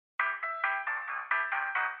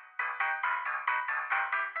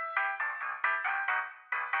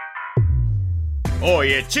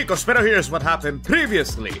Oye, chicos, pero here's what happened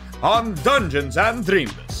previously on Dungeons and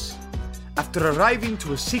Dreams. After arriving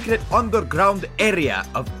to a secret underground area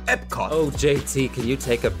of Epcot... Oh, JT, can you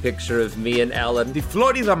take a picture of me and Ellen? The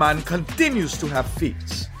Florida man continues to have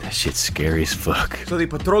feats. That shit's scary as fuck. So the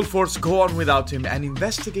patrol force go on without him and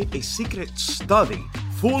investigate a secret study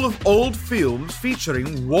full of old films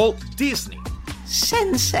featuring Walt Disney.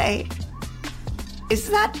 Sensei, is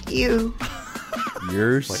that you?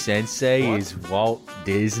 Your sensei is Walt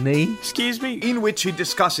Disney? Excuse me? In which he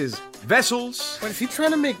discusses vessels... Wait, is he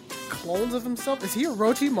trying to make clones of himself? Is he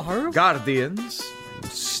Orochi Maharu? Guardians...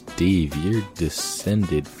 Steve, you're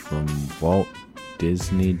descended from Walt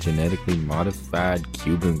Disney genetically modified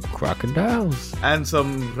Cuban crocodiles? and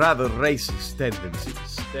some rather racist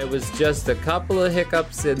tendencies. There was just a couple of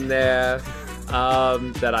hiccups in there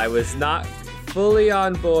that I was not fully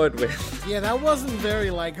on board with. Yeah, that wasn't very,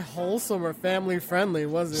 wholesome or family-friendly,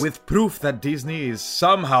 was it? With proof that Disney is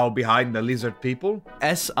somehow behind the lizard people.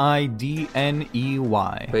 Sidney.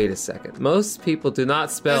 Wait a second. Most people do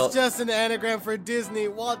not spell... It's just an anagram for Disney.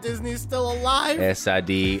 Walt Disney's still alive?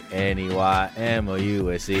 Sidneymouse,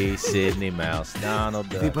 Sydney Mouse, Donald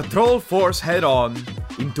Duck. The patrol force head on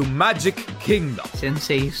into Magic Kingdom.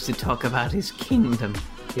 Sensei used to talk about his kingdom.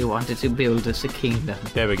 He wanted to build us a kingdom.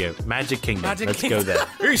 There we go. Magic Kingdom. Let's Kingdom. go there.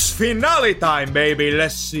 It's finale time, baby.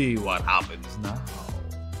 Let's see what happens now.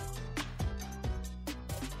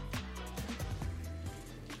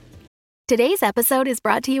 Today's episode is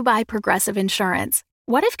brought to you by Progressive Insurance.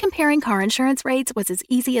 What if comparing car insurance rates was as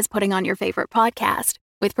easy as putting on your favorite podcast?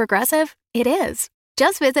 With Progressive, it is.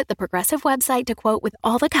 Just visit the Progressive website to quote with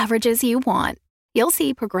all the coverages you want. You'll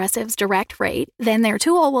see Progressive's direct rate, then their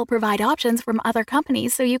tool will provide options from other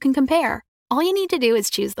companies so you can compare. All you need to do is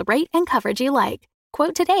choose the rate and coverage you like.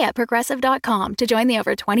 Quote today at Progressive.com to join the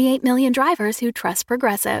over 28 million drivers who trust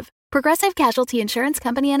Progressive. Progressive Casualty Insurance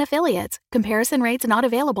Company and Affiliates. Comparison rates not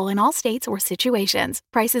available in all states or situations.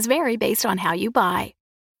 Prices vary based on how you buy.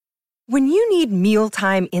 When you need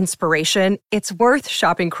mealtime inspiration, it's worth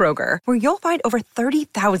shopping Kroger, where you'll find over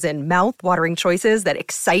 30,000 mouth-watering choices that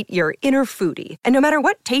excite your inner foodie. And no matter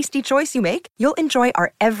what tasty choice you make, you'll enjoy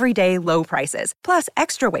our everyday low prices, plus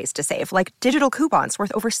extra ways to save, like digital coupons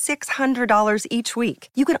worth over $600 each week.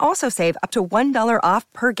 You can also save up to $1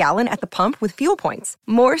 off per gallon at the pump with fuel points.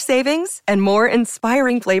 More savings and more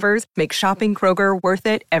inspiring flavors make shopping Kroger worth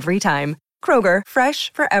it every time. Kroger,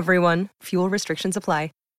 fresh for everyone. Fuel restrictions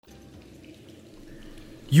apply.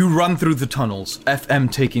 You run through the tunnels, FM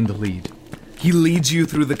taking the lead. He leads you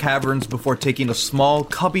through the caverns before taking a small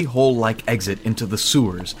cubbyhole-like exit into the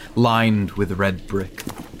sewers, lined with red brick.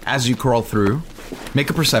 As you crawl through, make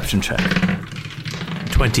a perception check.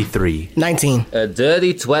 23. 19. A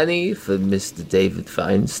dirty 20 for Mr. David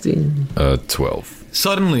Feinstein. 12.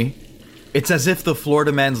 Suddenly, it's as if the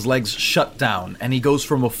Florida man's legs shut down, and he goes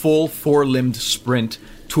from a full four-limbed sprint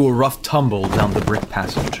to a rough tumble down the brick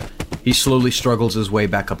passage. He slowly struggles his way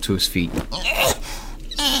back up to his feet.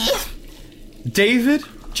 David,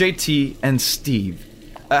 JT, and Steve,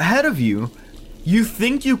 ahead of you, you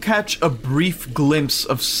think you catch a brief glimpse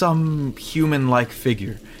of some human-like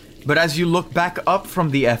figure. But as you look back up from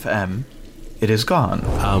the FM, it is gone.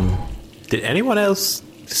 Did anyone else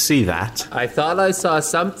see that? I thought I saw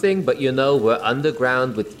something, but we're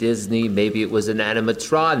underground with Disney. Maybe it was an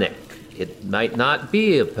animatronic. It might not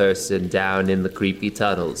be a person down in the creepy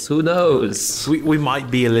tunnels. Who knows? We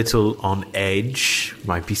might be a little on edge.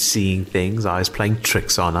 Might be seeing things. Eyes playing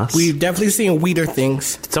tricks on us. We've definitely seen weirder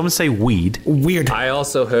things. Did someone say weed? Weird. I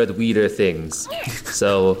also heard weirder things.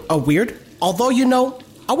 So, Oh, weird? Although,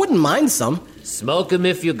 I wouldn't mind some. smoke 'em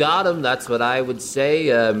if you got 'em. That's what I would say,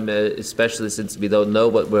 especially since we don't know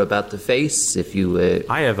what we're about to face. If you...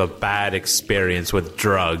 I have a bad experience with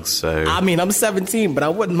drugs, so... I mean, I'm 17, but I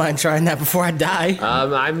wouldn't mind trying that before I die.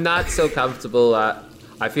 I'm not so comfortable.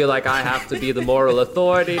 I feel like I have to be the moral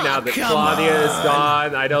authority now that Claudia is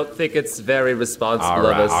gone. I don't think it's very responsible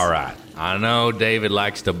of us. All right. I know David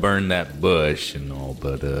likes to burn that bush and all,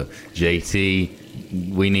 but JT,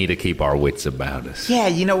 we need to keep our wits about us. Yeah,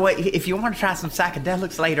 you know what? If you want to try some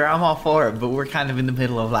psychedelics later, I'm all for it, but we're kind of in the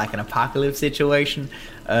middle of an apocalypse situation.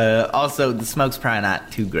 Also, the smoke's probably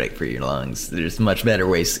not too great for your lungs. There's much better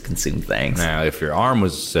ways to consume things. Now, if your arm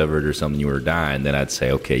was severed or something, you were dying, then I'd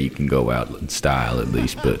say, okay, you can go out in style at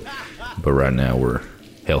least, but right now we're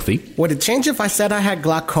healthy. Would it change if I said I had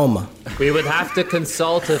glaucoma? We would have to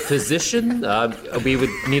consult a physician. We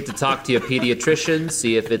would need to talk to your pediatrician,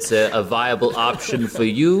 see if it's a viable option for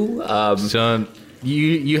you. Son,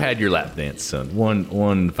 you had your lap dance, son.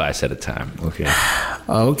 One vice at a time, okay?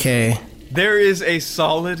 Okay. There is a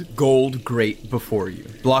solid gold grate before you,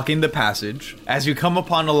 blocking the passage, as you come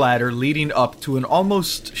upon a ladder leading up to an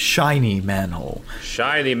almost shiny manhole.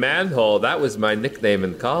 Shiny manhole, that was my nickname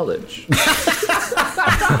in college.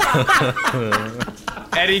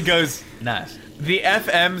 Eddie goes, nice. The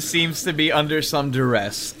FM seems to be under some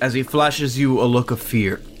duress as he flashes you a look of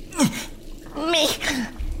fear. Me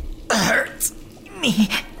hurts. Me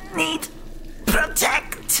need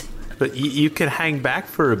protect. But you can hang back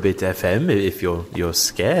for a bit, FM, if you're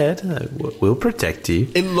scared. We'll protect you.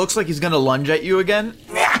 It looks like he's gonna lunge at you again,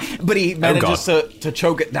 but he manages to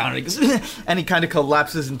choke it down. And he goes, and he kind of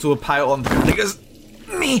collapses into a pile on the ground. He goes,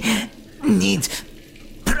 Me need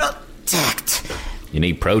protect. You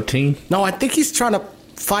need protein? No, I think he's trying to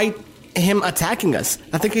fight him attacking us.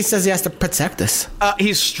 I think he says he has to protect us.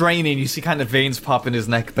 He's straining. You see kind of veins pop in his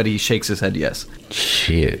neck, but he shakes his head yes.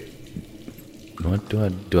 Shit. What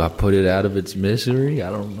do I put it out of its misery? I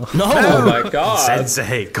don't know. No. Oh my god.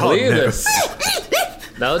 Sensei, God, no. Cletus.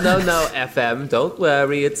 No, FM, don't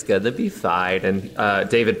worry, it's gonna be fine. And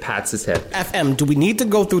David pats his head. FM, do we need to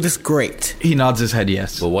go through this grate? He nods his head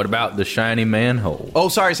yes. But what about the shiny manhole? Oh,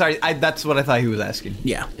 sorry. That's what I thought he was asking.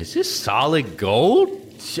 Yeah. Is this solid gold?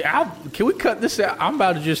 Can we cut this out? I'm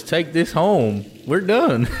about to just take this home. We're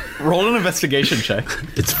done. Roll an investigation check.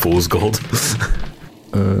 It's fool's gold.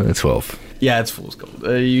 12. Yeah, it's fool's gold.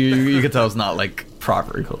 You can tell it's not like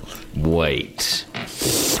proper gold. Wait.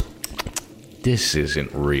 This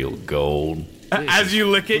isn't real gold. As you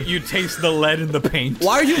lick it, you taste the lead in the paint.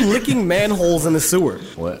 Why are you licking manholes in the sewer?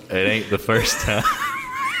 What? It ain't the first time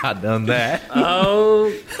I done that.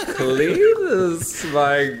 Oh, Cletus,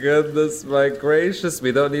 my goodness, my gracious.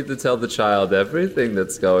 We don't need to tell the child everything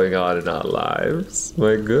that's going on in our lives.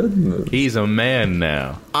 My goodness. He's a man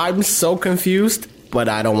now. I'm so confused, but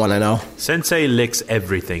I don't want to know. Sensei licks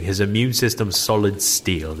everything. His immune system's solid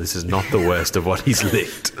steel. This is not the worst of what he's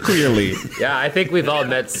licked. Clearly. Yeah, I think we've all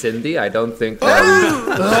met Cindy. I don't think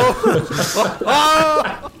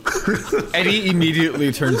Eddie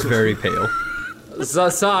immediately turns very pale. So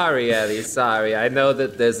sorry, Eddie, sorry. I know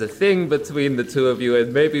that there's a thing between the two of you,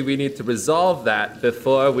 and maybe we need to resolve that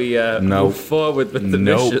before we move forward with the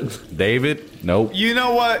mission. David, nope. You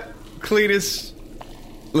know what, Cletus?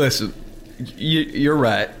 Listen, you're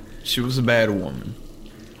right. She was a bad woman.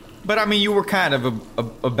 But, I mean, you were kind of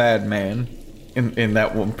a bad man in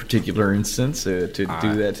that one particular instance to do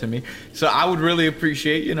that to me. So I would really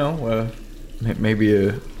appreciate, maybe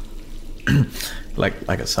a like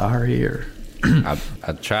a sorry or... I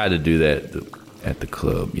tried to do that at the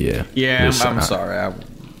club, yeah. Yeah, I'm sorry. I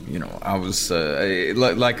was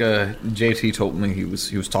like JT told me he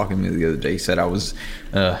was talking to me the other day. He said I was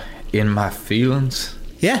in my feelings.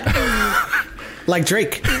 Yeah. Like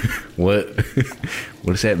Drake. What?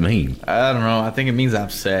 What does that mean? I don't know. I think it means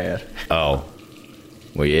I'm sad. Oh,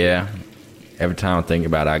 well, yeah. Every time I think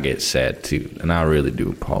about it, I get sad too, and I really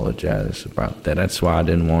do apologize about that. That's why I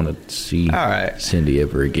didn't want to see Cindy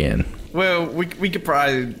ever again. Well, we could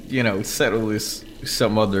probably, settle this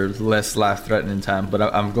some other less life-threatening time, but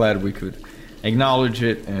I'm glad we could acknowledge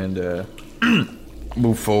it and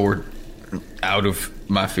move forward out of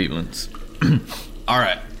my feelings. All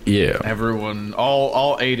right. Yeah. Everyone,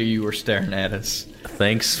 all 8 of you are staring at us.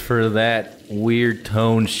 Thanks for that weird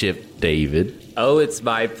tone shift, David. Oh, it's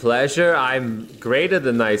my pleasure. I'm great at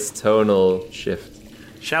a nice tonal shift.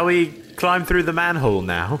 Shall we climb through the manhole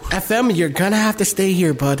now? FM, you're gonna have to stay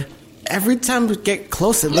here, bud. Every time we get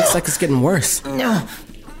close, it looks like it's getting worse. No,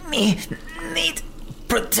 me need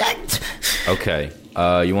protect. Okay,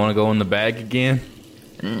 you want to go in the bag again?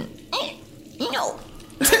 No.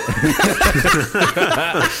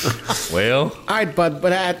 Well, all right, bud,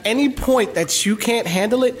 but at any point that you can't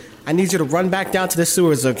handle it, I need you to run back down to the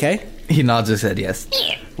sewers, okay? He nods his head yes.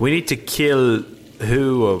 We need to kill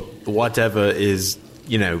who or whatever is,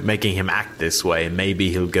 making him act this way, and maybe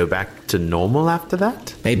he'll go back to normal after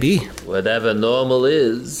that? Maybe. Whatever normal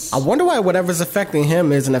is. I wonder why whatever's affecting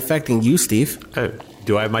him isn't affecting you, Steve. Oh,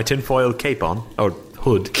 do I have my tinfoil cape on? Or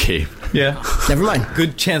hood cape? Yeah. Never mind.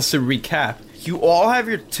 Good chance to recap. You all have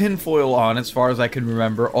your tinfoil on as far as I can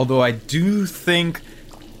remember, although I do think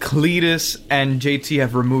Cletus and JT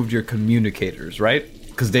have removed your communicators, right?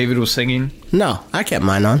 Because David was singing? No, I kept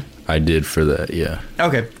mine on. I did for that, yeah.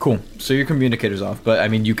 Okay, cool. So your communicator's off, but I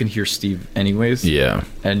mean, you can hear Steve anyways. Yeah.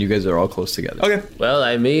 And you guys are all close together. Okay. Well,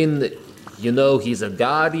 I mean, he's a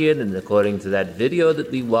guardian, and according to that video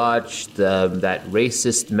that we watched, that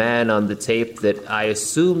racist man on the tape that I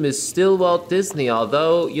assume is still Walt Disney,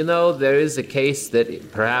 although, there is a case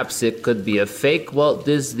that perhaps it could be a fake Walt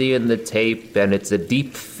Disney in the tape, and it's a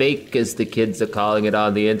deep fake, as the kids are calling it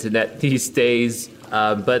on the internet these days.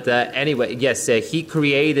 But anyway, yes, he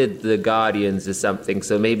created the Guardians or something,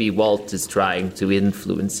 so maybe Walt is trying to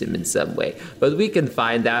influence him in some way. But we can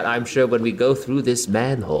find out, I'm sure, when we go through this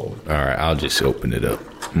manhole. All right, I'll just open it up.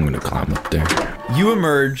 I'm going to climb up there. You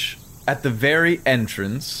emerge at the very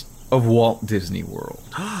entrance of Walt Disney World.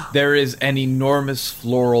 There is an enormous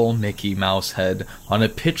floral Mickey Mouse head on a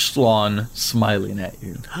pitched lawn smiling at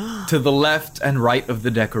you. To the left and right of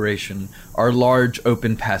the decoration are large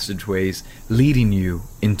open passageways leading you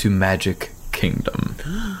into Magic Kingdom.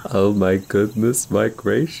 Oh my goodness, my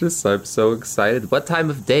gracious, I'm so excited. What time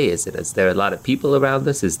of day is it? Is there a lot of people around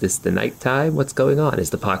us? Is this the nighttime? What's going on?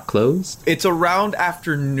 Is the park closed? It's around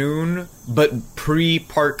afternoon, but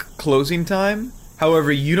pre-park closing time.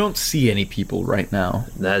 However, you don't see any people right now.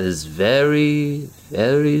 That is very,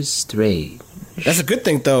 very strange. That's a good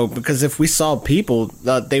thing, though, because if we saw people,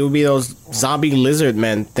 they would be those zombie lizard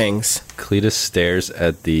men things. Cletus stares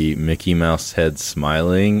at the Mickey Mouse head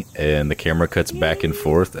smiling, and the camera cuts back and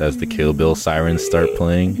forth as the Kill Bill sirens start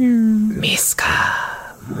playing. Miska,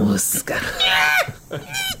 Muska.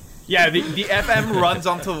 Yeah, the FM runs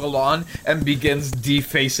onto the lawn and begins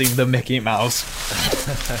defacing the Mickey Mouse.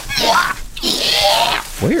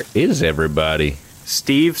 Where is everybody?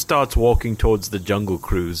 Steve starts walking towards the Jungle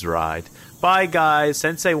Cruise ride. Bye, guys.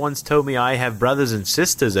 Sensei once told me I have brothers and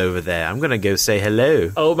sisters over there. I'm going to go say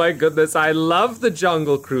hello. Oh, my goodness. I love the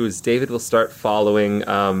Jungle Cruise. David will start following.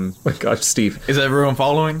 Oh, my gosh, Steve. Is everyone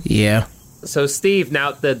following? Yeah. So, Steve,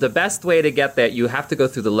 now, the best way to get there, you have to go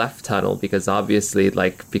through the left tunnel because obviously,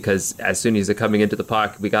 because as soon as you're coming into the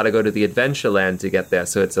park, we got to go to the Adventureland to get there,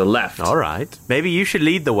 so it's a left. All right. Maybe you should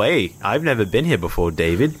lead the way. I've never been here before,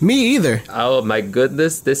 David. Me either. Oh, my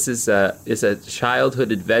goodness. This is a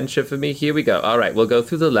childhood adventure for me. Here we go. All right, we'll go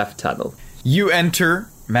through the left tunnel. You enter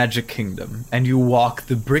Magic Kingdom, and you walk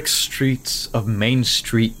the brick streets of Main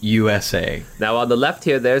Street, USA. Now, on the left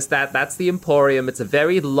here, there's that's the Emporium. It's a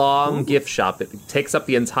very long gift shop. It takes up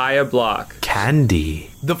the entire block.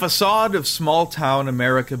 Candy. The facade of small-town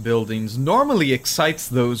America buildings normally excites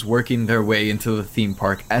those working their way into the theme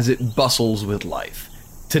park as it bustles with life.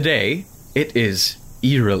 Today, it is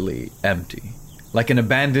eerily empty, like an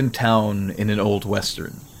abandoned town in an old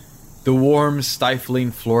western. The warm, stifling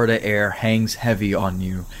Florida air hangs heavy on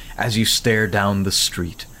you as you stare down the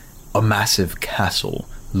street, a massive castle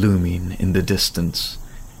looming in the distance.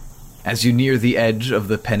 As you near the edge of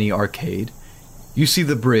the Penny Arcade, you see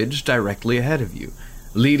the bridge directly ahead of you,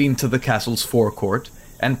 leading to the castle's forecourt,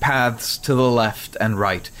 and paths to the left and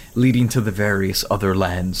right, leading to the various other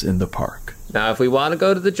lands in the park. Now, if we want to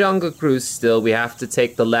go to the Jungle Cruise still, we have to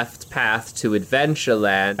take the left path to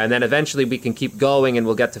Adventureland, and then eventually we can keep going and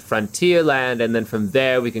we'll get to Frontierland, and then from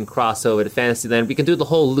there we can cross over to Fantasyland. We can do the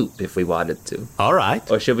whole loop if we wanted to. All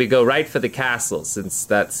right. Or should we go right for the castle, since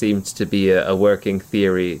that seemed to be a working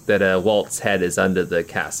theory that Walt's head is under the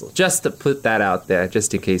castle? Just to put that out there,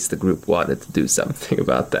 just in case the group wanted to do something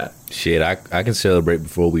about that. Shit, I can celebrate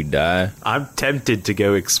before we die. I'm tempted to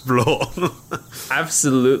go explore.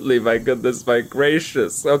 Absolutely, my goodness, my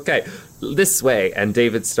gracious. Okay, this way. And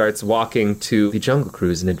David starts walking to the Jungle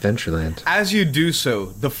Cruise in Adventureland. As you do so,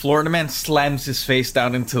 the Florida man slams his face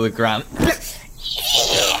down into the ground.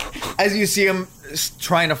 As you see him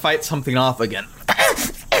trying to fight something off again.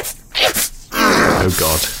 Oh,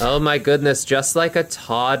 God. Oh, my goodness. Just like a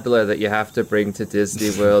toddler that you have to bring to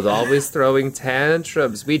Disney World, always throwing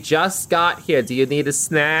tantrums. We just got here. Do you need a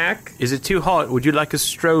snack? Is it too hot? Would you like a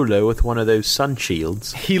stroller with one of those sun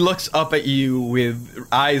shields? He looks up at you with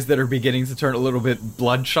eyes that are beginning to turn a little bit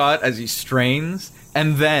bloodshot as he strains.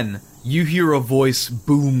 And then you hear a voice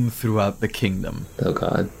boom throughout the kingdom. Oh,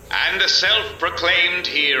 God. And the self-proclaimed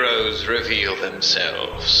heroes reveal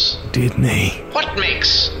themselves. Disney. What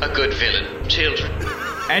makes a good villain, children?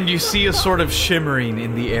 And you see a sort of shimmering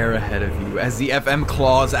in the air ahead of you as the FM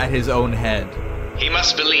claws at his own head. He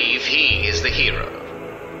must believe he is the hero,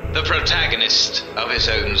 the protagonist of his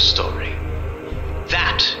own story.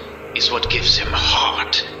 That is what gives him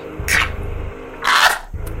heart.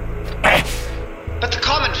 But the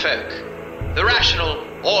common folk, the rational,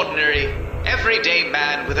 ordinary, everyday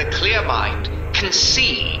man with a clear mind, can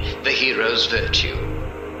see the hero's virtue.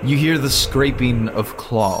 You hear the scraping of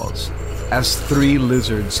claws as 3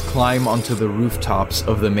 lizards climb onto the rooftops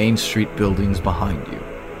of the Main Street buildings behind you.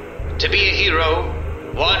 To be a hero,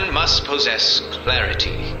 one must possess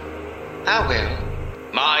clarity. Ah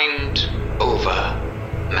well, mind over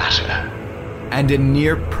matter. And in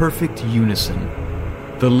near perfect unison,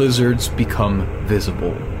 the lizards become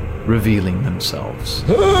visible, revealing themselves.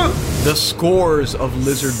 The scores of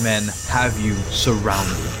lizard men have you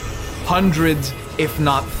surrounded. Hundreds, if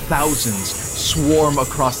not thousands, swarm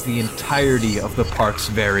across the entirety of the park's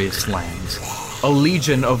various lands. A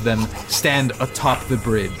legion of them stand atop the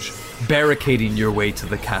bridge, barricading your way to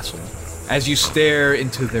the castle. As you stare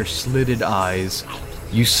into their slitted eyes,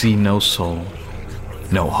 you see no soul,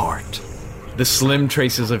 no heart. The slim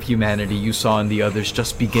traces of humanity you saw in the others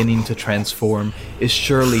just beginning to transform is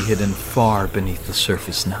surely hidden far beneath the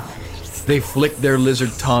surface now. They flick their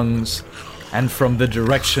lizard tongues, and from the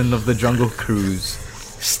direction of the Jungle Cruise,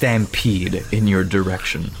 stampede in your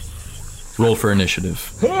direction. Roll for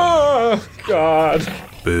initiative. Oh, God.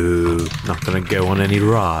 Boo. Not gonna go on any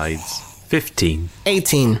rides. 15.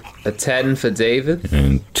 18. A 10 for David.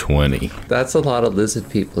 And 20. That's a lot of lizard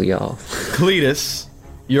people, y'all. Cletus,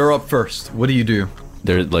 you're up first. What do you do?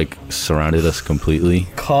 They're like surrounded us completely.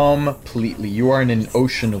 Completely. You are in an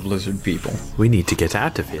ocean of lizard people. We need to get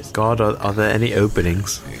out of here. God, are there any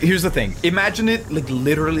openings? Here's the thing. Imagine it like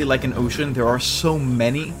literally like an ocean. There are so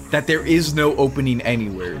many that there is no opening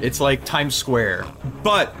anywhere. It's like Times Square.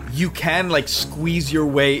 But you can like squeeze your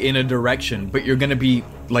way in a direction, but you're gonna be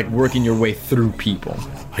like working your way through people.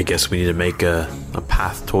 I guess we need to make a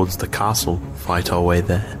path towards the castle. Fight our way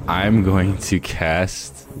there. I'm going to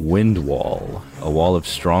cast Wind Wall. A wall of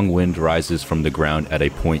strong wind rises from the ground at a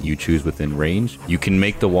point you choose within range. You can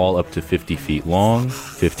make the wall up to 50 feet long,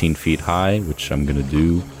 15 feet high, which I'm going to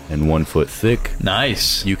do, and 1 foot thick.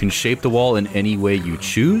 Nice. You can shape the wall in any way you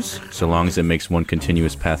choose, so long as it makes one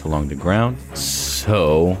continuous path along the ground.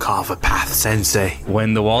 So, carve a path, Sensei.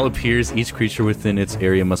 When the wall appears, each creature within its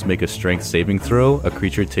area must make a strength saving throw. A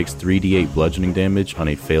creature takes 3d8 bludgeoning damage on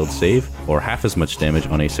a failed save, or half as much damage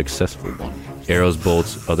on a successful one. Arrows,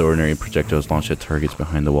 bolts, other ordinary projectiles launched at targets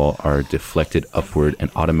behind the wall are deflected upward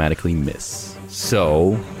and automatically miss.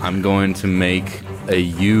 So, I'm going to make a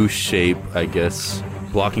U shape, I guess,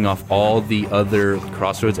 blocking off all the other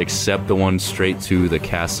crossroads except the one straight to the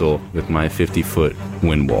castle with my 50-foot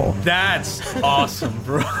wind wall. That's awesome,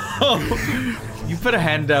 bro. You put a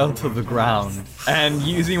hand down to the ground, and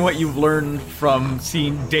using what you've learned from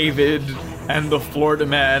seeing David and the Florida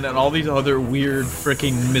Man and all these other weird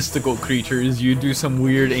freaking mystical creatures, you do some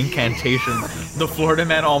weird incantation. The Florida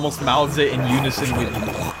Man almost mouths it in unison with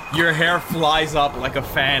you. Your hair flies up like a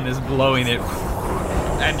fan is blowing it,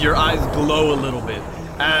 and your eyes glow a little bit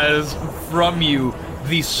as from you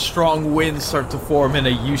these strong winds start to form in a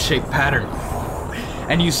U-shaped pattern,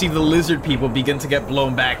 and you see the lizard people begin to get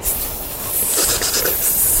blown back.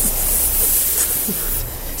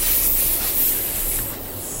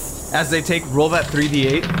 As they roll that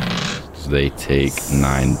 3d8. So they take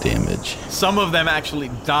 9 damage. Some of them actually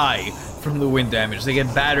die from the wind damage. They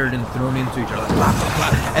get battered and thrown into each other. Blah, blah,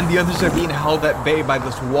 blah. And the others are being held at bay by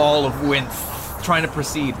this wall of wind, trying to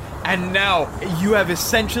proceed. And now, you have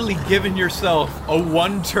essentially given yourself a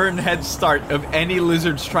 1-turn head start of any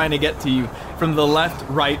lizards trying to get to you from the left,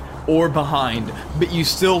 right, or behind. But you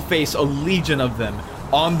still face a legion of them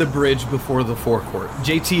on the bridge before the forecourt.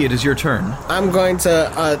 JT, it is your turn. I'm going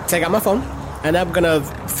to take out my phone, and I'm going to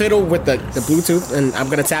fiddle with the Bluetooth, and I'm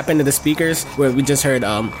going to tap into the speakers where we just heard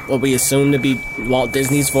what we assume to be Walt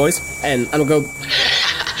Disney's voice, and I'm going to go...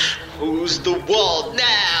 Who's the Walt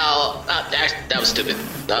now? That was stupid.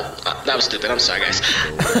 That was stupid. I'm sorry, guys.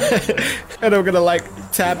 And I'm going to,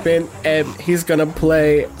 tap in, and he's going to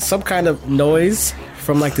play some kind of noise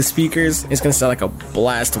from the speakers. It's gonna sound like a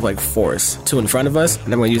blast of force to in front of us,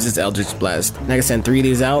 and I'm gonna use this Eldritch Blast. And I can send 3 of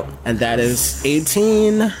these out, and that is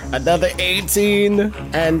 18, another 18,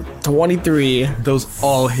 and 23. Those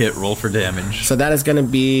all hit. Roll for damage. So that is gonna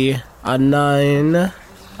be a 9,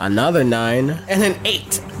 another 9, and an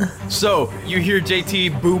 8. So you hear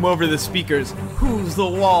JT boom over the speakers, "Who's the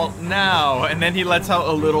Walt now?" And then he lets out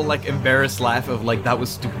a little embarrassed laugh of that was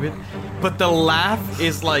stupid. But the laugh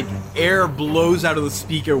is air blows out of the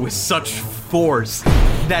speaker with such force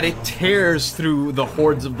that it tears through the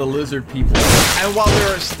hordes of the lizard people. And while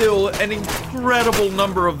there are still an incredible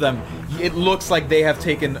number of them, it looks like they have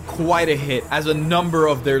taken quite a hit as a number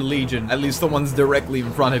of their legion, at least the ones directly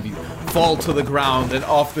in front of you, fall to the ground and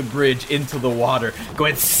off the bridge into the water,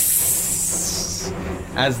 going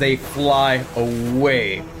as they fly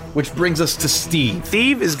away. Which brings us to Steve.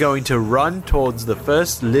 Steve is going to run towards the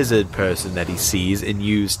first lizard person that he sees and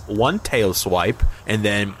use 1 tail swipe, and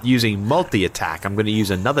then using multi-attack, I'm going to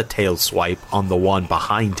use another tail swipe on the one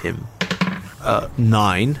behind him.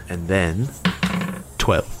 9, and then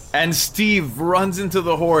 12. And Steve runs into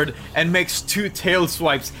the horde and makes 2 tail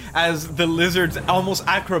swipes as the lizards almost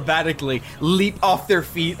acrobatically leap off their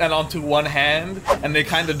feet and onto one hand, and they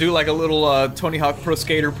kind of do a little Tony Hawk Pro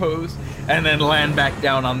Skater pose, and then land back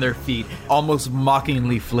down on their feet, almost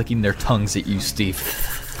mockingly flicking their tongues at you, Steve.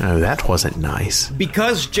 Oh, that wasn't nice.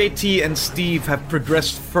 Because JT and Steve have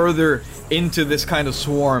progressed further into this kind of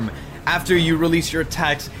swarm, after you release your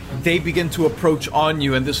attacks, they begin to approach on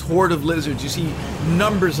you, and this horde of lizards, you see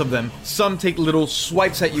numbers of them. Some take little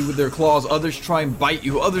swipes at you with their claws, others try and bite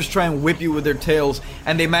you, others try and whip you with their tails,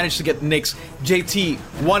 and they manage to get nicks. JT,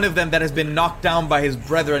 one of them that has been knocked down by his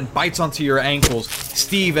brethren, bites onto your ankles.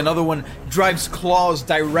 Steve, another one, drives claws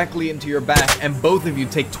directly into your back, and both of you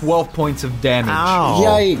take 12 points of damage. Ow.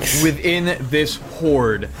 Yikes. Within this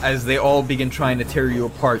horde, as they all begin trying to tear you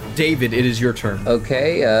apart. David, it is your turn.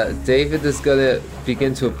 Okay, David is gonna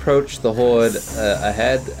begin to approach the horde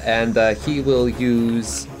ahead, and he will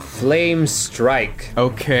use Flame Strike.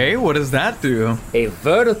 Okay, what does that do? A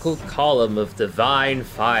vertical column of divine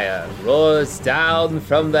fire roars down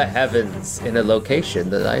from the heavens in a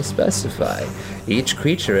location that I specify. Each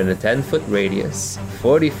creature in a 10-foot radius,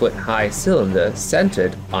 40-foot high cylinder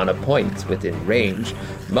centered on a point within range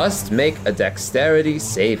must make a dexterity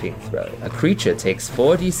saving throw. A creature takes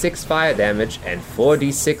 4d6 fire damage and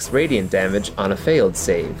 4d6 radiant damage on a failed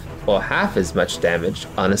save, or half as much damage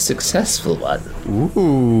on a successful one.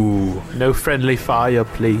 Ooh, no friendly fire,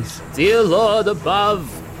 please. Dear Lord above,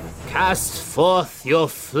 cast forth your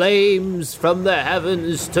flames from the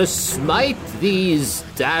heavens to smite these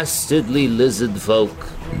dastardly lizard folk.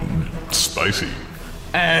 Spicy.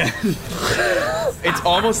 And it's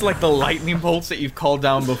almost like the lightning bolts that you've called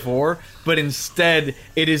down before, but instead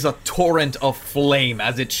it is a torrent of flame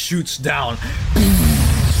as it shoots down,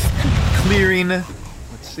 clearing. Let's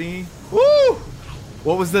see. Woo!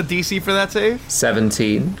 What was the DC for that save?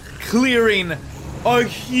 17. Clearing a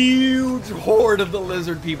huge horde of the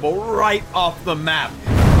lizard people right off the map.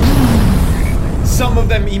 Some of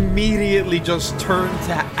them immediately just turn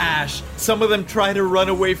to ash. Some of them try to run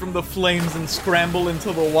away from the flames and scramble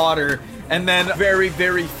into the water. And then very,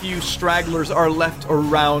 very few stragglers are left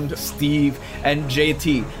around Steve and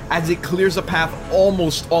JT. As it clears a path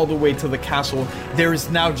almost all the way to the castle, there is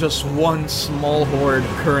now just one small horde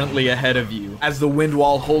currently ahead of you, as the wind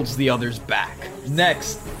wall holds the others back.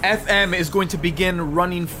 Next, FM is going to begin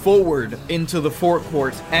running forward into the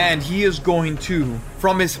forecourt, and he is going to,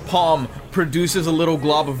 from his palm, produces a little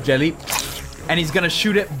glob of jelly, and he's going to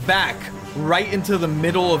shoot it back right into the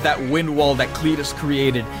middle of that wind wall that Cletus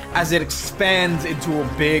created, as it expands into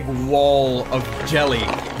a big wall of jelly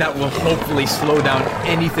that will hopefully slow down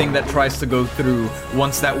anything that tries to go through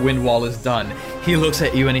once that wind wall is done. He looks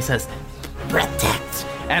at you and he says, "Protect,"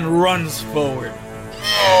 and runs forward.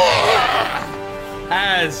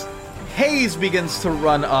 As haze begins to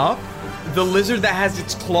run up, the lizard that has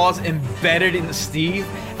its claws embedded in Steve,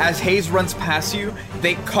 as haze runs past you,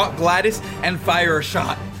 they caught Gladys and fire a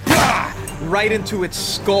shot right into its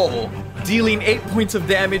skull, dealing 8 points of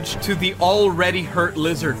damage to the already hurt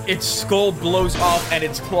lizard. Its skull blows off and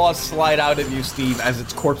its claws slide out of you, Steve, as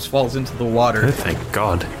its corpse falls into the water. Oh, thank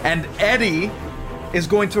God. And Eddie is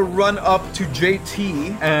going to run up to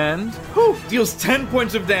JT and deals 10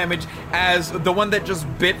 points of damage as the one that just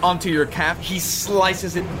bit onto your calf, he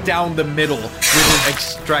slices it down the middle with his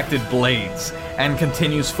extracted blades and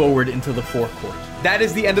continues forward into the forecourt. That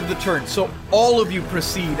is the end of the turn, so all of you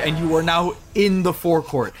proceed and you are now in the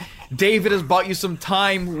forecourt. David has bought you some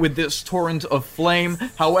time with this torrent of flame.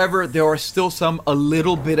 However, there are still some a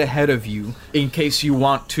little bit ahead of you in case you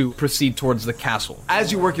want to proceed towards the castle.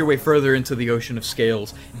 As you work your way further into the Ocean of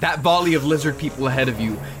Scales, that volley of lizard people ahead of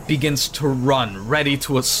you begins to run, ready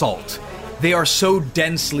to assault. They are so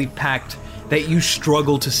densely packed that you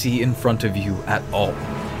struggle to see in front of you at all.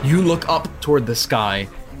 You look up toward the sky,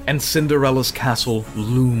 and Cinderella's castle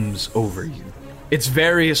looms over you. Its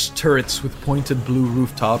various turrets with pointed blue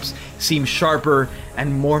rooftops seem sharper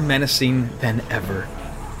and more menacing than ever.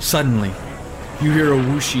 Suddenly, you hear a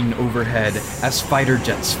whooshing overhead as fighter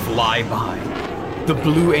jets fly by. The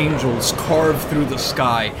Blue Angels carve through the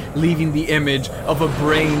sky, leaving the image of a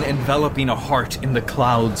brain enveloping a heart in the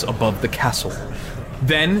clouds above the castle.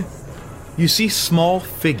 Then, you see small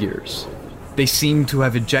figures. They seem to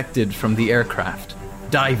have ejected from the aircraft,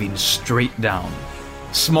 diving straight down.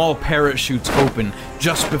 Small parachutes open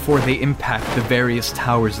just before they impact the various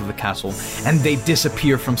towers of the castle, and they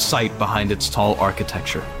disappear from sight behind its tall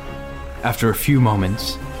architecture. After a few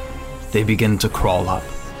moments, they begin to crawl up.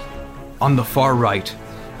 On the far right,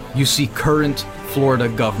 you see current Florida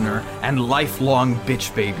governor and lifelong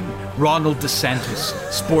bitch baby, Ronald DeSantis,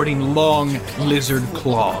 sporting long lizard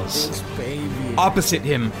claws. Opposite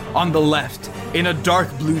him, on the left, In a dark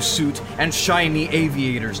blue suit and shiny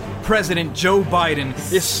aviators, President Joe Biden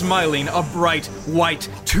is smiling a bright, white,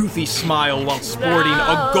 toothy smile while sporting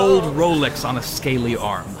a gold Rolex on a scaly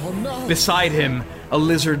arm. Beside him, a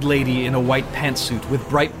lizard lady in a white pantsuit with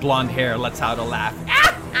bright blonde hair lets out a laugh.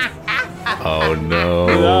 Oh no.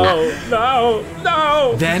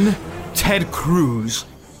 No! Then, Ted Cruz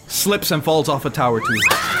slips and falls off a tower to his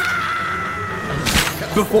death.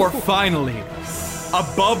 Before finally,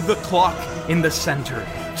 above the clock in the center,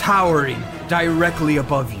 towering directly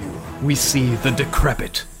above you, we see the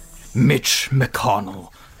decrepit Mitch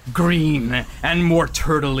McConnell, green and more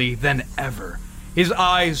turtly than ever. His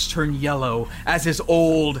eyes turn yellow as his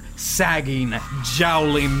old, sagging,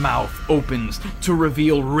 jowly mouth opens to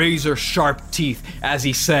reveal razor-sharp teeth as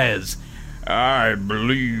he says, I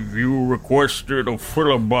believe you requested a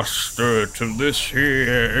filibuster to this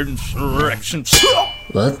here insurrection.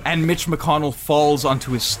 What? And Mitch McConnell falls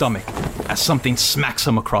onto his stomach as something smacks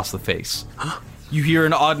him across the face. You hear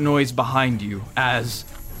an odd noise behind you as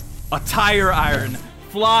a tire iron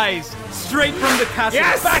flies straight from the castle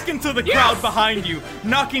back into the crowd behind you,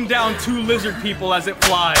 knocking down 2 lizard people as it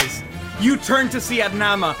flies. You turn to see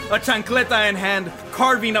Adnama, a chancleta in hand,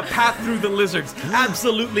 carving a path through the lizards,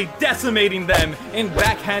 absolutely decimating them in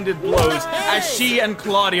backhanded blows as she and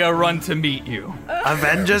Claudia run to meet you.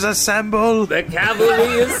 Avengers assemble! The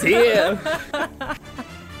cavalry is here.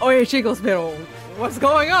 Oye, chicos, pero what's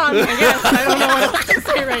going on? I guess I don't know what else to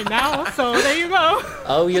say right now, so there you go.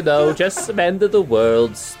 Oh, just some end of the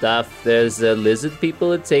world stuff. There's lizard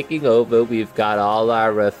people are taking over. We've got all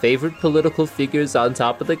our favorite political figures on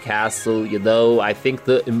top of the castle. I think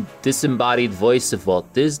the disembodied voice of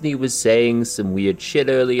Walt Disney was saying some weird shit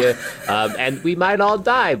earlier. And we might all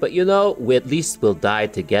die, but at least we'll die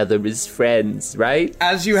together as friends, right?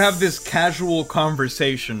 As you have this casual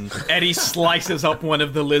conversation, Eddie slices up one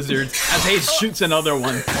of the lizards as Hayes shoots another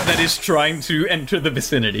one that is trying to enter the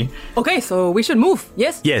vicinity. Okay, so we should move,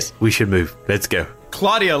 yes? Yes, we should move. Let's go.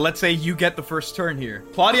 Claudia, let's say you get the first turn here.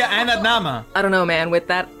 Claudia and Adnama. I don't know, man. With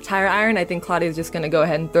that tire iron, I think Claudia's just gonna go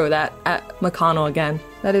ahead and throw that at McConnell again.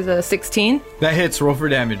 That is a 16. That hits. Roll for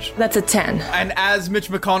damage. That's a 10. And as Mitch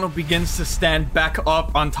McConnell begins to stand back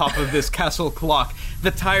up on top of this castle clock,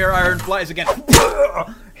 the tire iron flies again,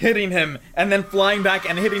 hitting him, and then flying back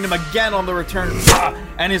and hitting him again on the return.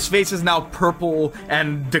 And his face is now purple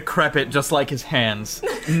and decrepit, just like his hands.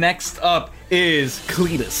 Next up is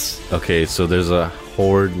Cletus. Okay, so there's a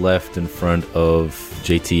horde left in front of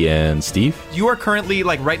JT and Steve. You are currently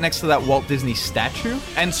right next to that Walt Disney statue,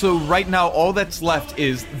 and so right now all that's left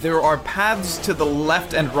is there are paths to the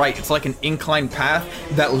left and right. It's like an inclined path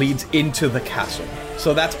that leads into the castle.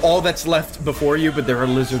 So that's all that's left before you, but there are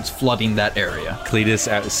lizards flooding that area. Cletus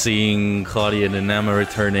seeing Claudia and Adnama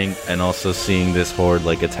returning, and also seeing this horde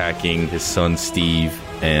attacking his son Steve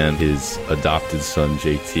and his adopted son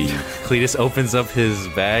JT. Cletus opens up his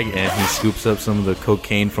bag and he scoops up some of the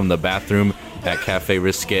cocaine from the bathroom at Cafe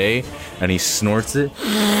Risque, and he snorts it.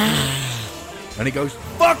 And he goes,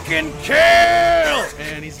 fucking kill!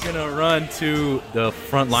 And he's gonna run to the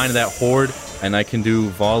front line of that horde, and I can do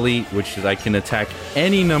volley, which is I can attack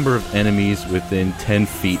any number of enemies within 10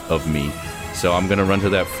 feet of me. So I'm gonna run to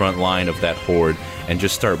that front line of that horde and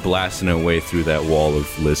just start blasting away through that wall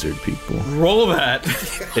of lizard people. Roll that.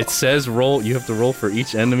 It says roll. You have to roll for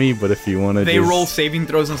each enemy, but if you want to, they roll saving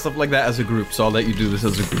throws and stuff like that as a group. So I'll let you do this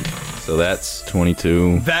as a group. So that's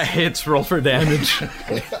 22. That hits. Roll for damage.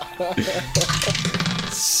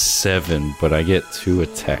 7, but I get 2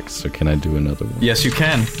 attacks. So can I do another one? Yes, you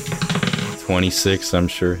can. 26, I'm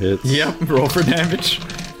sure hits. Yep. Roll for damage.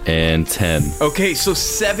 And 10. Okay, so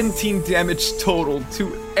 17 damage total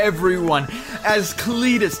to everyone as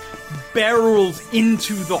Cletus barrels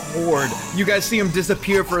into the horde. You guys see him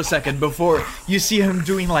disappear for a second before you see him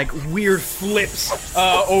doing weird flips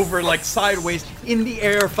over sideways in the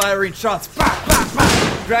air, firing shots. Bah, bah,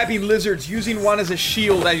 bah, grabbing lizards, using one as a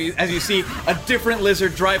shield as you see a different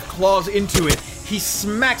lizard drive claws into it. He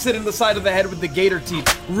smacks it in the side of the head with the gator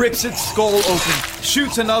teeth, rips its skull open,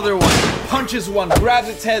 shoots another one, punches one, grabs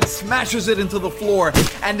its head, smashes it into the floor,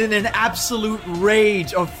 and in an absolute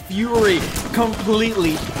rage of fury,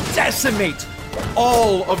 completely decimates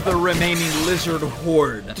all of the remaining lizard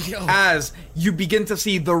horde. As you begin to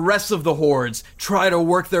see the rest of the hordes try to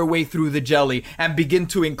work their way through the jelly and begin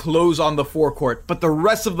to enclose on the forecourt, but the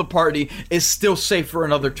rest of the party is still safe for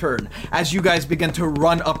another turn as you guys begin to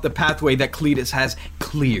run up the pathway that Cletus has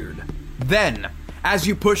cleared. Then, as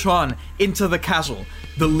you push on into the castle,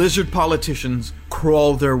 the lizard politicians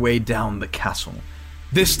crawl their way down the castle.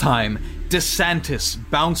 This time, DeSantis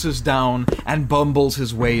bounces down and bumbles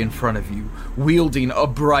his way in front of you, wielding a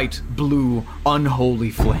bright blue,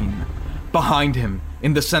 unholy flame. Behind him,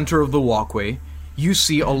 in the center of the walkway, you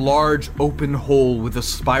see a large open hole with a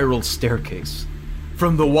spiral staircase.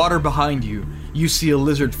 From the water behind you, you see a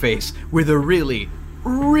lizard face with a really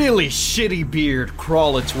shitty beard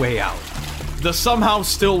crawl its way out. The somehow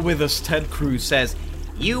still with us Ted Cruz says,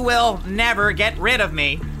 "You will never get rid of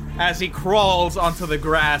me," as he crawls onto the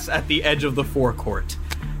grass at the edge of the forecourt.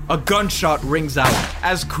 A gunshot rings out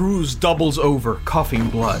as Cruz doubles over, coughing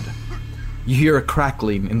blood. You hear a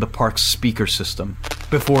crackling in the park's speaker system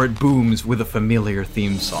before it booms with a familiar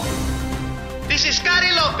theme song. This is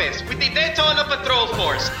Scotty Lopez with the Daytona Patrol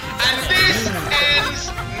Force, and this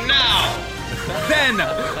ends now. Then,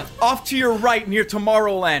 off to your right near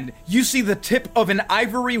Tomorrowland, you see the tip of an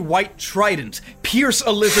ivory white trident pierce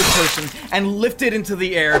a lizard person and lift it into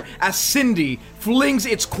the air as Cindy flings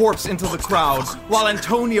its corpse into the crowd, while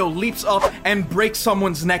Antonio leaps up and breaks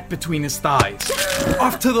someone's neck between his thighs.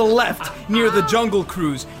 Off to the left, near the Jungle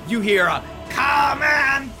Cruise, you hear a "Come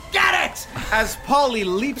and get it!" as Polly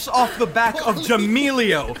leaps off the back of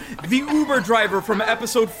Jamilio, the Uber driver from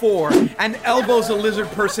episode 4, and elbows a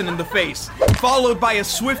lizard person in the face, followed by a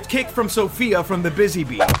swift kick from Sophia from the Busy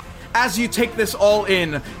Bee. As you take this all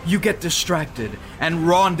in, you get distracted, and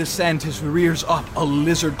Ron DeSantis rears up a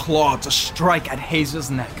lizard claw to strike at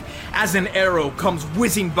Hayes' neck, as an arrow comes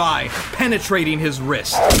whizzing by, penetrating his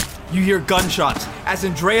wrist. You hear gunshots as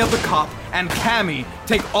Andrea the cop and Cammy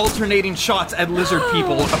take alternating shots at lizard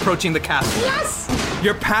people approaching the castle. Yes!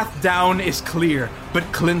 Your path down is clear,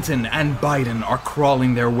 but Clinton and Biden are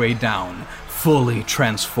crawling their way down, fully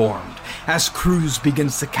transformed, as Cruz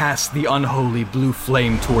begins to cast the unholy blue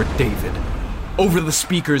flame toward David. Over the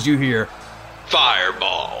speakers you hear,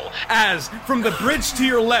 "Fireball," as, from the bridge to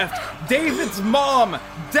your left, David's mom,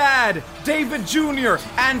 dad, David Jr.,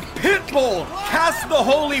 and Pitbull cast the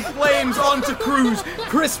holy flames onto Cruz,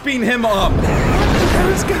 crisping him up.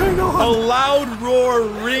 What is going on? A loud roar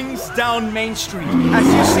rings down Main Street as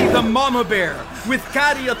you see the mama bear, with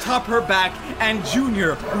Caddy atop her back, and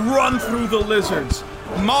Junior run through the lizards.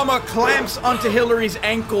 Mama clamps onto Hillary's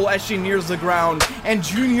ankle as she nears the ground, and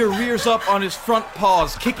Junior rears up on his front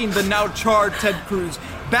paws, kicking the now charred Ted Cruz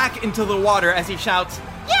back into the water as he shouts,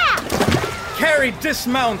 "Yeah!" Carrie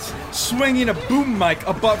dismounts, swinging a boom mic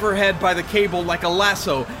above her head by the cable like a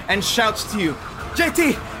lasso, and shouts to you,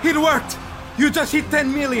 "JT, it worked! You just hit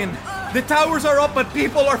 10 million! The towers are up, but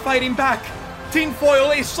people are fighting back!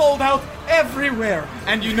 Tinfoil is sold out everywhere!"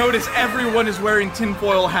 And you notice everyone is wearing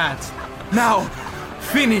tinfoil hats. "Now,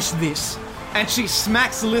 finish this." And she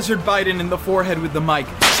smacks Lizard Biden in the forehead with the mic,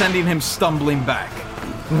 sending him stumbling back.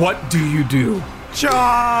 What do you do?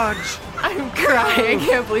 Charge! I'm crying. I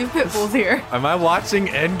can't believe Pitbull's here. Am I watching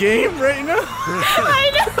Endgame right now?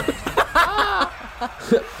 I know.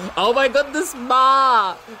 Oh my goodness,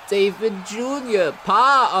 Ma! David Jr.,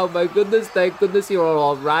 Pa! Oh my goodness, thank goodness you're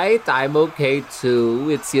all right. I'm okay too.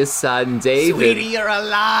 It's your son, David. Sweetie, you're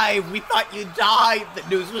alive. We thought you died. The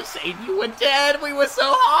news was saying you were dead. We were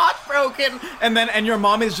so heartbroken. And your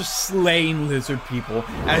mom is just slaying lizard people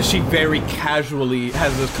as she very casually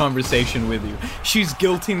has this conversation with you. She's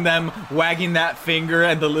guilting them, wagging that finger,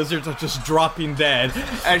 and the lizards are just dropping dead.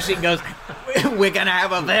 As she goes, "We're gonna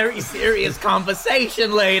have a very serious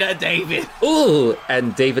conversation later, David." Ooh,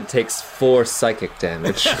 and David takes 4 psychic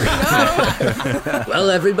damage. Well,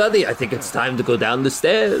 everybody, I think it's time to go down the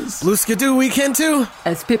stairs. Blue Skidoo, we can too.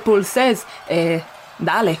 As Pitbull says,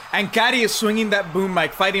 dale. And Caddy is swinging that boom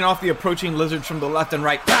mic, fighting off the approaching lizards from the left and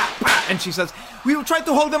right. Bah, bah, and she says, "We will try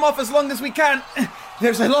to hold them off as long as we can.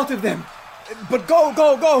 There's a lot of them. But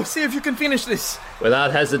go, see if you can finish this."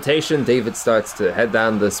 Without hesitation, David starts to head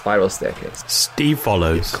down the spiral staircase. Steve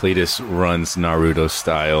follows. Cletus runs Naruto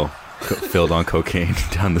style, filled on cocaine,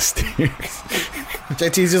 down the stairs.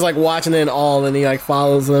 JT's just like watching it in all, and he like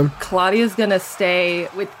follows them. Claudia's gonna stay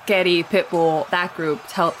with Getty, Pitbull, that group,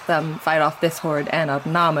 to help them fight off this horde, and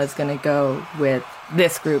Abnama's gonna go with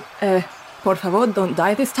this group. Por favor, don't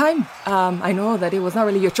die this time. I know that it was not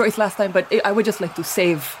really your choice last time, but I would just like to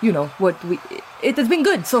save, what we... It has been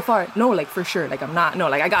good so far. No, like, for sure. Like,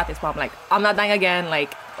 I got this, Mom. Like, I'm not dying again.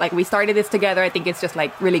 Like, we started this together. I think it's just,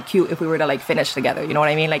 like, really cute if we were to, like, finish together. You know what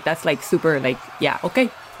I mean? Like, that's, like, super, like, yeah, okay.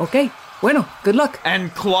 Bueno, good luck.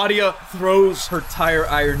 And Claudia throws her tire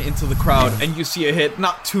iron into the crowd, and you see it hit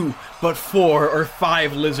not 2, but 4 or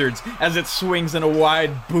 5 lizards as it swings in a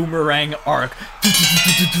wide boomerang arc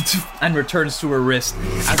and returns to her wrist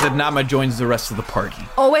as Adnama joins the rest of the party.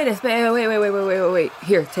 Oh, wait.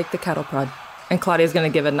 Here, take the cattle prod. And Claudia's gonna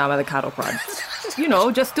give Adnama the cattle prod.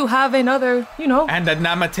 just to have another, And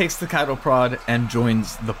Adnama takes the cattle prod and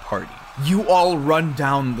joins the party. You all run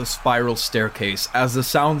down the spiral staircase as the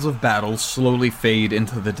sounds of battle slowly fade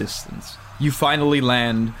into the distance. You finally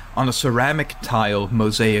land on a ceramic tile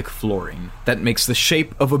mosaic flooring that makes the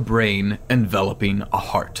shape of a brain enveloping a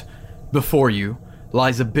heart. Before you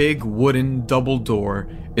lies a big wooden double door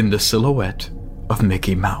in the silhouette of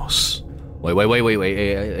Mickey Mouse. Wait.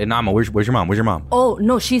 Hey, Nama, where's your mom? Oh,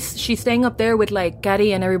 no, she's staying up there with, like,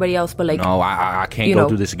 Gaddy and everybody else, but, like... No, I can't go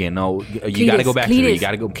through this again. No, you gotta go back to there. You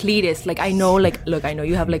gotta go... Cletus, like, I know, like, look, I know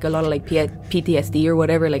you have, like, a lot of, like, PTSD or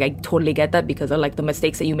whatever. Like, I totally get that because of, like, the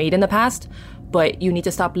mistakes that you made in the past. But you need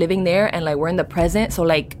to stop living there, and, like, we're in the present. So,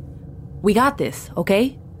 like, we got this,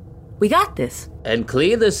 okay? We got this. And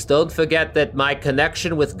Cletus, don't forget that my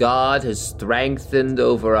connection with God has strengthened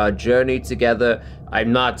over our journey together.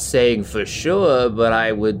 I'm not saying for sure, but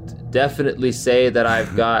I would definitely say that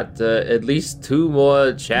I've got at least 2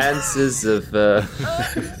 more chances of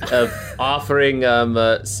offering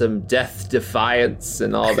some death defiance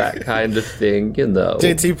and all that kind of thing,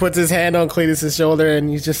 JT puts his hand on Cletus's shoulder and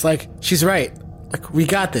he's just like, she's right. Like, we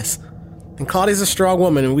got this. And Claudia's a strong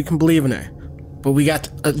woman and we can believe in her. But we got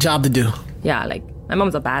a job to do. Yeah, like, my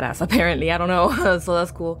mom's a badass, apparently. I don't know. So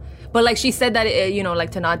that's cool. But, like, she said that, like,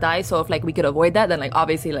 to not die. So if, like, we could avoid that, then, like,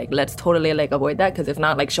 obviously, like, let's totally, like, avoid that. Because if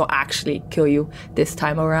not, like, she'll actually kill you this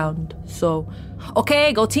time around. So,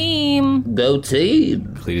 okay, go team. Go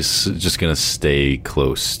team. Please, just gonna stay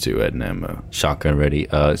close to Adnama. Shotgun ready.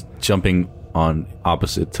 Jumping on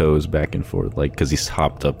opposite toes back and forth, like, because he's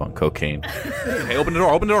hopped up on cocaine. Hey, open the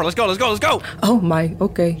door. Let's go. Oh, my,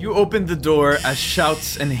 okay. You open the door as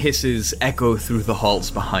shouts and hisses echo through the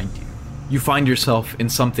halls behind you. You find yourself in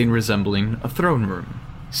something resembling a throne room.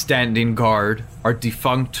 Standing guard are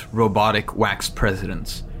defunct robotic wax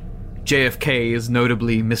presidents. JFK is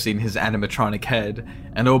notably missing his animatronic head,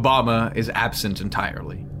 and Obama is absent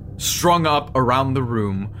entirely. Strung up around the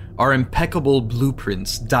room are impeccable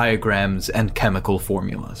blueprints, diagrams, and chemical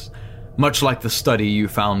formulas, much like the study you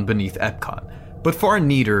found beneath Epcot, but far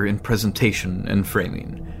neater in presentation and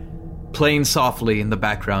framing. Playing softly in the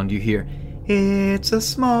background, you hear, "It's a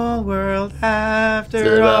small world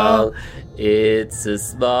after all. It's a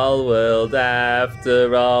small world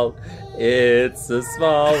after all. It's a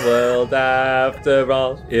small world after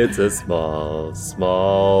all. It's a small,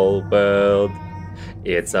 small world.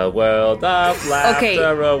 It's a world of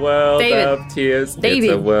laughter, a world David. of tears. David.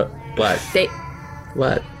 It's a world... What?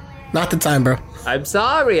 What? Not the time, bro. I'm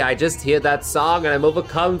sorry, I just hear that song and I'm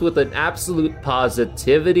overcome with an absolute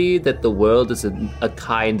positivity that the world is a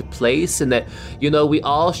kind place and that, we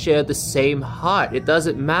all share the same heart. It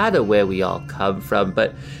doesn't matter where we all come from,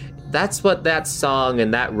 but that's what that song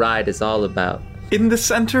and that ride is all about. In the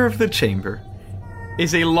center of the chamber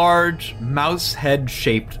is a large mouse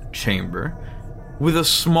head-shaped chamber with a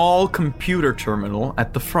small computer terminal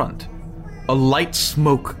at the front. A light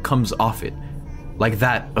smoke comes off it, like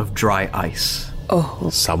that of dry ice. Oh.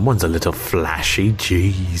 Someone's a little flashy,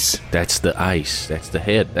 jeez. That's the ice. That's the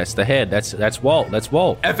head. That's Walt. That's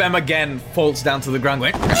Walt. FM again folds down to the ground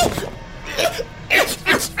going...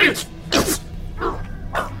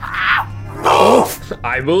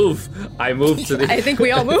 I move to the... I think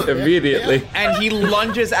we all move. Immediately. And he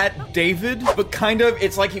lunges at David, but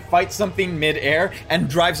it's like he fights something mid-air and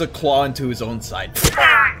drives a claw into his own side.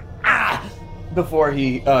 Before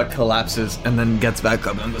he collapses and then gets back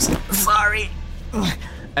up and goes, "Sorry."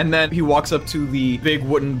 And then he walks up to the big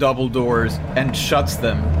wooden double doors and shuts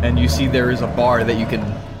them, and you see there is a bar that you can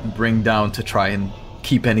bring down to try and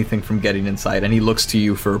keep anything from getting inside, and he looks to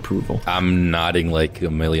you for approval. I'm nodding like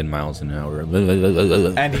 1,000,000 miles an hour.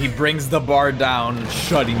 And he brings the bar down,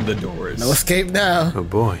 shutting the doors. No escape now. Oh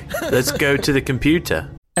boy. Let's go to the computer.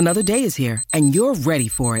 Another day is here, and you're ready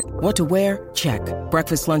for it. What to wear? Check.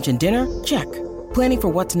 Breakfast, lunch, and dinner? Check. Planning for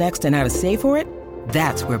what's next and how to save for it?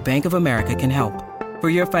 That's where Bank of America can help. For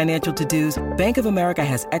your financial to-dos, Bank of America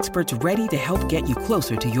has experts ready to help get you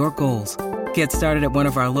closer to your goals. Get started at one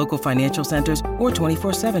of our local financial centers or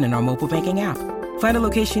 24/7 in our mobile banking app. Find a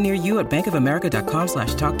location near you at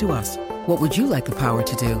bankofamerica.com/talktous. What would you like the power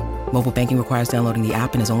to do? Mobile banking requires downloading the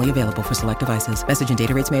app and is only available for select devices. Message and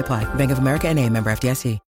data rates may apply. Bank of America N.A., member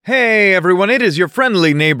FDIC. Hey everyone, it is your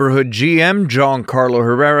friendly neighborhood GM, Giancarlo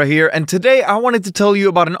Herrera here, and today I wanted to tell you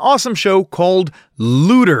about an awesome show called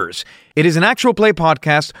Looters. It is an actual play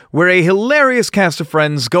podcast where a hilarious cast of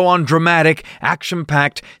friends go on dramatic,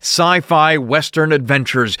 action-packed, sci-fi western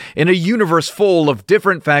adventures in a universe full of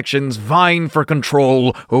different factions vying for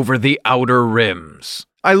control over the Outer Rims.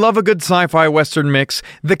 I love a good sci-fi western mix.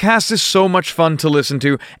 The cast is so much fun to listen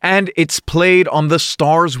to, and it's played on the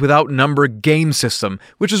Stars Without Number game system,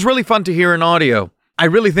 which is really fun to hear in audio. I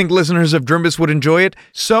really think listeners of Drimbus would enjoy it,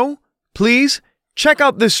 so please check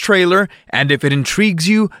out this trailer, and if it intrigues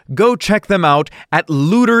you, go check them out at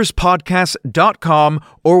looterspodcast.com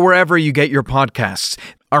or wherever you get your podcasts.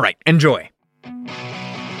 All right, enjoy.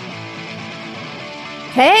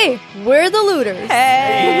 Hey, we're the Looters.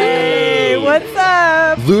 Hey, what's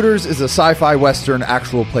up? Looters is a sci-fi western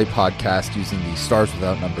actual play podcast using the Stars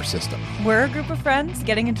Without Number system. We're a group of friends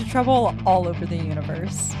getting into trouble all over the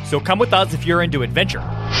universe. So come with us if you're into adventure.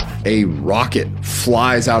 A rocket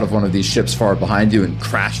flies out of one of these ships far behind you and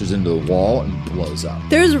crashes into the wall and blows up.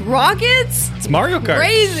 There's rockets? It's Mario Kart.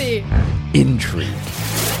 Crazy. Intrigue.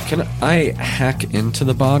 Can I hack into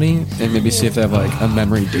the body and maybe see if they have like a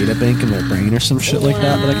memory data bank in their brain or some shit like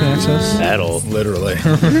that I can access? That'll literally.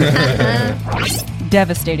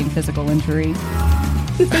 Devastating physical injury.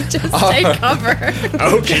 Just take cover.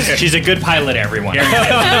 Okay. She's a good pilot, everyone.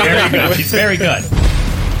 Very good. She's very good.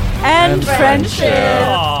 And friendship.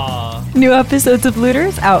 Aww. New episodes of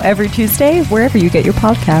Looters out every Tuesday, wherever you get your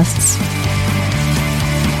podcasts.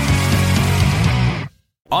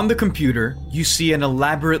 On the computer, you see an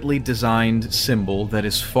elaborately designed symbol that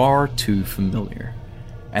is far too familiar.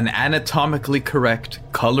 An anatomically correct,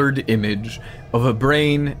 colored image of a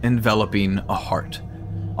brain enveloping a heart.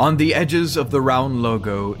 On the edges of the round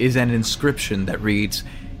logo is an inscription that reads,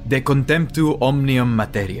 De Contemptu Omnium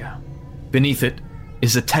Materia. Beneath it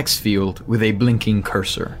is a text field with a blinking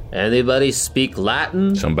cursor. Anybody speak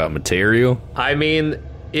Latin? Something about material? I mean,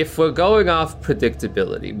 if we're going off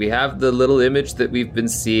predictability, we have the little image that we've been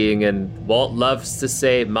seeing, and Walt loves to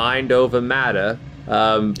say mind over matter.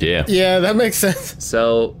 Yeah, that makes sense.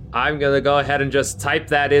 So I'm going to go ahead and just type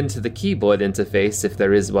that into the keyboard interface, if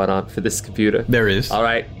there is one on for this computer. There is. All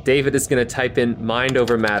right, David is going to type in mind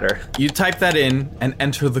over matter. You type that in and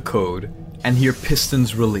enter the code, and hear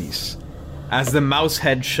pistons release as the mouse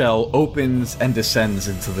head shell opens and descends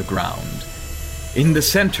into the ground. In the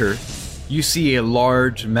center, you see a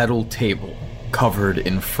large metal table covered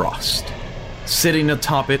in frost. Sitting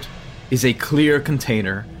atop it is a clear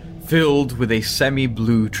container filled with a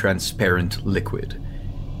semi-blue transparent liquid.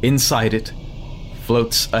 Inside it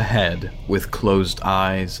floats a head with closed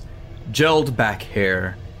eyes, gelled back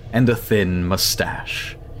hair, and a thin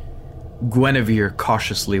mustache. Guinevere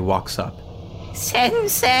cautiously walks up.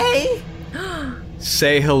 Sensei?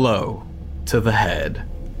 Say hello to the head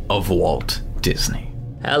of Walt Disney.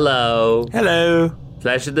 Hello. Hello.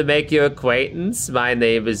 Pleasure to make your acquaintance. My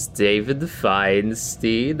name is David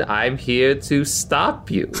Feinstein. I'm here to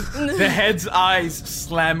stop you. The head's eyes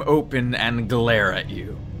slam open and glare at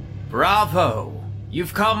you. Bravo!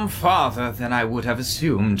 You've come farther than I would have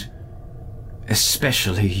assumed.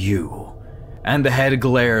 Especially you. And the head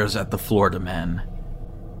glares at the Florida man.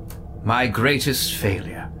 My greatest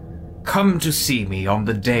failure. Come to see me on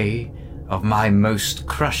the day of my most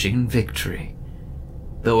crushing victory.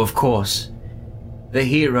 Though, of course, the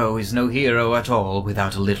hero is no hero at all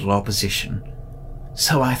without a little opposition.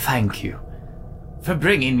 So I thank you for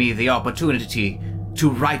bringing me the opportunity to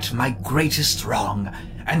right my greatest wrong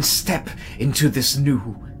and step into this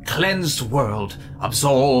new, cleansed world,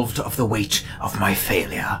 absolved of the weight of my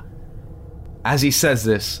failure. As he says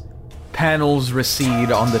this, panels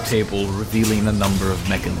recede on the table, revealing a number of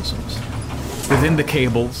mechanisms. Within the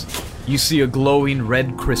cables, you see a glowing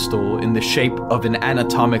red crystal in the shape of an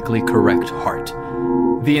anatomically correct heart.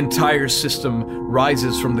 The entire system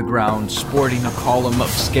rises from the ground, sporting a column of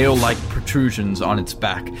scale-like protrusions on its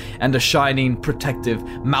back, and a shining, protective,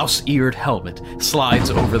 mouse-eared helmet slides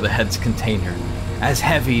over the head's container, as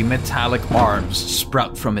heavy, metallic arms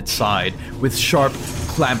sprout from its side with sharp,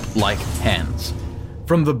 clamp-like hands.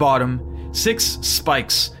 From the bottom, 6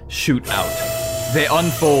 spikes shoot out. They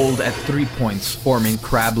unfold at 3 points, forming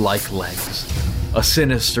crab-like legs. A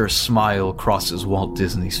sinister smile crosses Walt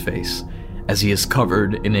Disney's face as he is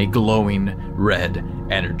covered in a glowing red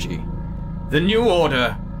energy. The new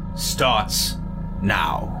order starts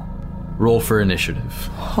now. Roll for initiative.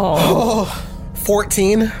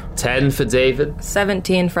 14. 10 for David.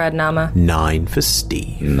 17 for Adnama. 9 for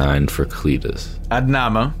Steve. 9 for Cletus.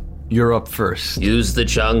 Adnama, you're up first. Use the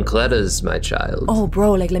chancletas, my child. Oh,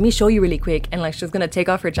 bro, like, let me show you really quick. And, like, she's gonna take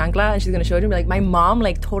off her chancla and she's gonna show it to me. Like, my mom,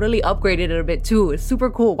 like, totally upgraded it a bit, too. It's super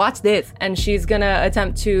cool. Watch this. And she's gonna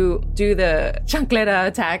attempt to do the chancleta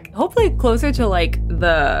attack, hopefully closer to, like,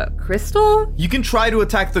 the crystal? You can try to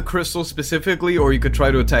attack the crystal specifically, or you could try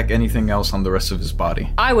to attack anything else on the rest of his body.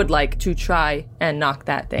 I would like to try and knock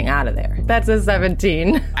that thing out of there. That's a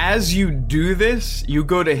 17. As you do this, you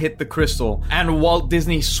go to hit the crystal, and Walt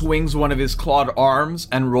Disney swings one of his clawed arms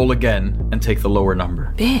and roll again and take the lower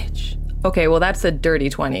number. Bitch. Okay, well, that's a dirty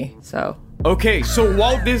 20, so... Okay, so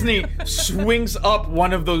Walt Disney swings up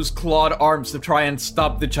one of those clawed arms to try and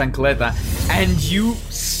stop the chancleta, and you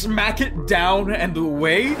smack it down and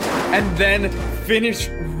away, and then finish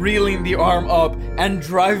reeling the arm up and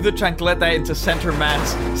drive the chancleta into center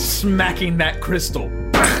mass, smacking that crystal.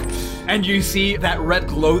 And you see that red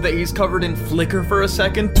glow that he's covered in flicker for a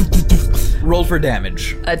second. Roll for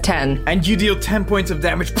damage. A 10. And you deal 10 points of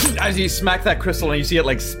damage as you smack that crystal and you see it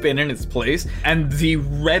like spin in its place. And the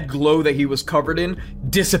red glow that he was covered in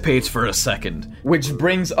dissipates for a second. Which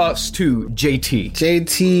brings us to JT.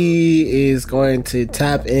 JT is going to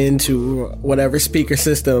tap into whatever speaker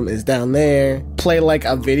system is down there, play like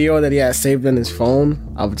a video that he has saved on his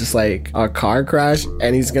phone of just like a car crash,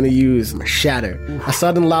 and he's going to use Shatter. A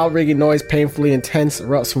sudden loud ringing noise, painfully intense,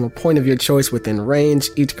 erupts from a point of your choice within range.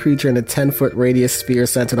 Each creature in a 10-foot radius sphere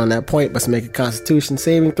centered on that point must make a Constitution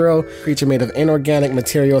saving throw. Creature made of inorganic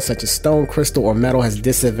material such as stone, crystal, or metal has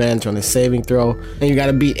disadvantage on the saving throw, and you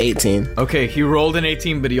gotta beat 18. Okay, he rolled an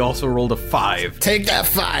 18, but he also rolled a 5. Take that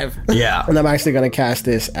 5! Yeah. And I'm actually gonna cast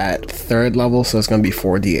this at 3rd level, so it's gonna be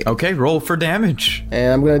 4d8. Okay, roll for damage.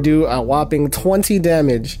 And I'm gonna do a whopping 20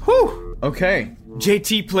 damage. Whew! Okay.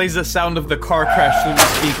 JT plays the sound of the car crash through the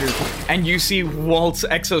speakers, and you see Walt's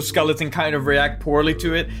exoskeleton kind of react poorly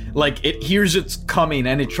to it. Like, it hears it's coming,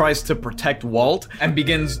 and it tries to protect Walt, and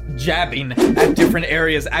begins jabbing at different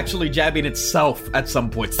areas, actually jabbing itself at some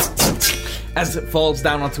point, as it falls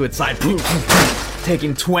down onto its side,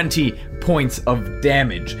 taking 20 points of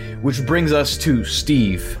damage, which brings us to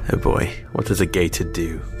Steve. Oh boy, what does a gator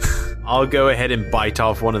do? I'll go ahead and bite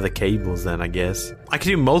off one of the cables then, I guess. I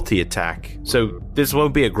can do multi-attack. So this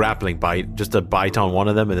won't be a grappling bite, just a bite on one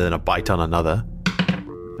of them and then a bite on another.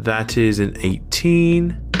 That is an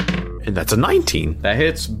 18. And that's a 19. That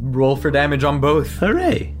hits. Roll for damage on both.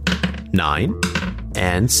 Hooray. 9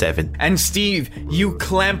 and 7. And Steve, you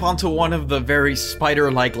clamp onto one of the very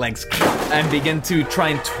spider-like legs and begin to try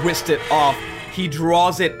and twist it off. He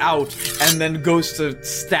draws it out and then goes to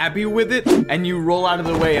stab you with it, and you roll out of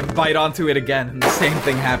the way and bite onto it again, and the same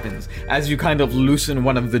thing happens as you kind of loosen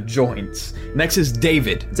one of the joints. Next is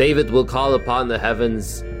David. David will call upon the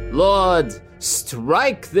heavens, Lord,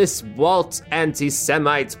 strike this Walt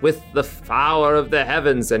anti-Semite with the power of the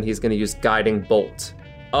heavens, and he's going to use Guiding Bolt.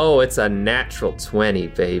 Oh, it's a natural 20,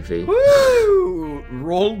 baby. Woo!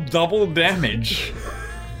 Roll double damage.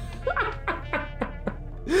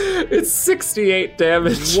 It's 68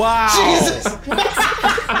 damage. Wow. Jesus.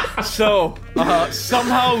 So,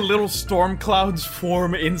 somehow little storm clouds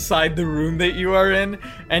form inside the room that you are in,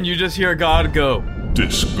 and you just hear God go,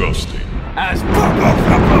 disgusting. As a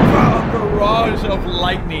barrage of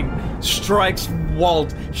lightning strikes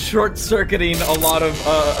Walt, short-circuiting a lot of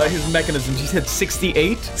his mechanisms. You said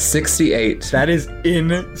 68? 68. That is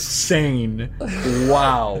insane.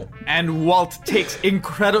 Wow. And Walt takes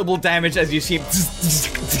incredible damage as you see him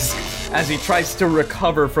as he tries to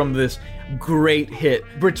recover from this great hit.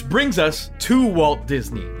 Which brings us to Walt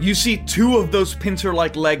Disney. You see two of those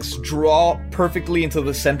pincer-like legs draw perfectly into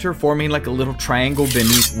the center, forming like a little triangle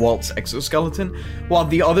beneath Walt's exoskeleton, while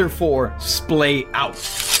the other four splay out,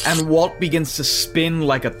 and Walt begins to spin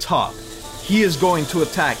like a top. He is going to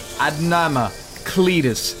attack Adnama,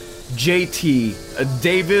 Cletus, JT,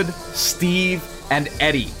 David, Steve, and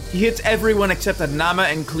Eddie. He hits everyone except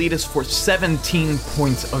Adnama and Cletus for 17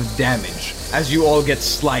 points of damage, as you all get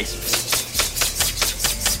sliced.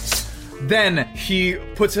 Then he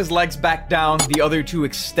puts his legs back down, the other two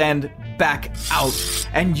extend back out,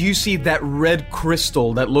 and you see that red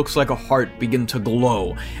crystal that looks like a heart begin to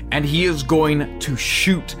glow, and he is going to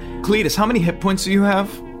shoot. Cletus, how many hit points do you have?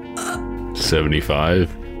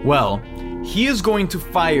 75. Well, he is going to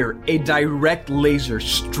fire a direct laser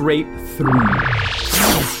straight through.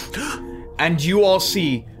 And you all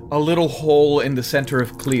see a little hole in the center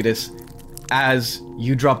of Cletus as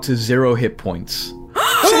you drop to 0 hit points.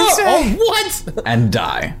 Oh, what? And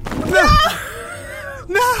die.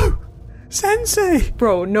 No! Sensei!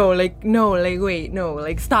 Bro,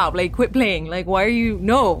 wait, stop, quit playing, why are you,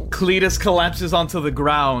 no. Cletus collapses onto the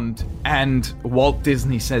ground, and Walt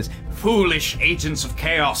Disney says, Foolish agents of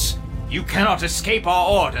chaos, You cannot escape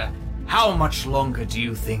our order. How much longer do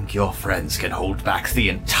you think your friends can hold back the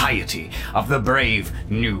entirety of the brave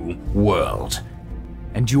new world?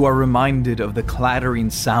 And you are reminded of the clattering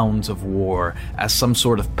sounds of war as some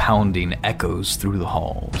sort of pounding echoes through the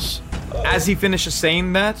halls. As he finishes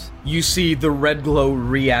saying that, you see the red glow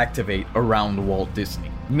reactivate around Walt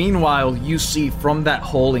Disney. Meanwhile, you see from that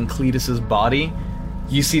hole in Cletus's body,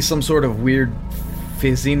 you see some sort of weird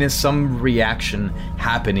fizziness, some reaction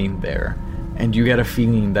happening there. And you get a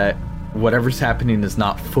feeling that whatever's happening is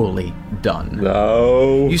not fully done.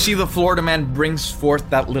 No. You see the Florida man brings forth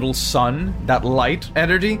that little sun, that light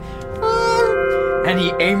energy, and he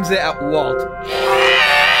aims it at Walt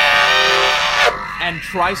and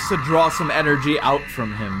tries to draw some energy out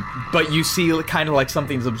from him. But you see kind of like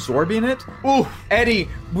something's absorbing it. Ooh, Eddie,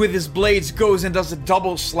 with his blades, goes and does a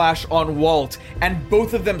double slash on Walt, and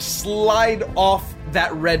both of them slide off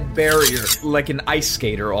that red barrier like an ice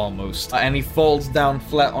skater almost. And he falls down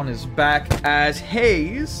flat on his back as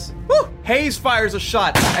Hayes fires a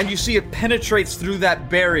shot, and you see it penetrates through that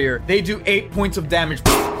barrier. They do 8 points of damage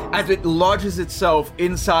as it lodges itself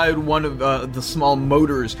inside one of the small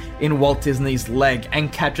motors in Walt Disney's leg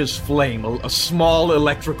and catches flame, a small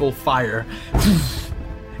electrical fire.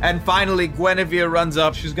 And finally, Guinevere runs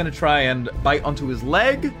up. She's gonna try and bite onto his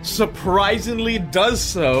leg. Surprisingly does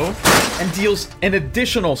so, and deals an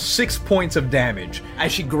additional 6 points of damage.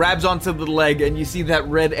 As she grabs onto the leg, and you see that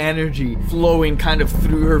red energy flowing kind of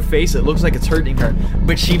through her face. It looks like it's hurting her,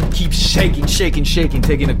 but she keeps shaking,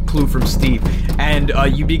 taking a clue from Steve. And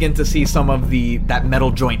you begin to see some of that metal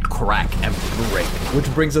joint crack and break.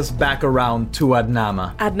 Which brings us back around to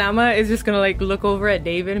Adnama. Adnama is just gonna like look over at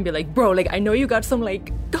David and be like, bro, like I know you got some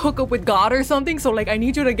like hook up with God or something, so like I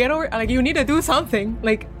need you to get over, like you need to do something.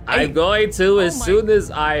 Like I'm going to as soon as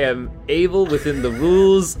I am able within the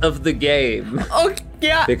rules of the game. Okay,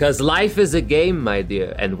 yeah. Because life is a game, my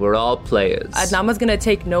dear, and we're all players. Adnama's gonna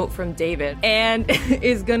take note from David and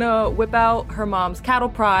is gonna whip out her mom's cattle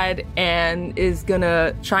prod and is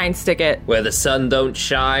gonna try and stick it where the sun don't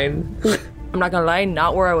shine. I'm not gonna lie,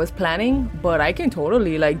 not where I was planning, but I can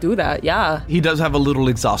totally like do that, yeah. He does have a little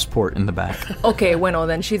exhaust port in the back. Okay, bueno,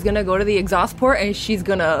 then she's gonna go to the exhaust port and she's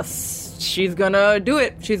gonna do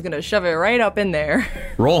it. She's gonna shove it right up in there.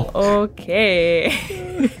 Roll. Okay.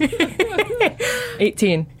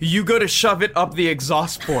 18. You go to shove it up the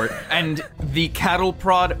exhaust port, and the cattle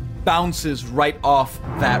prod bounces right off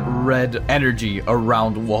that red energy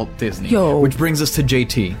around Walt Disney. Yo. Which brings us to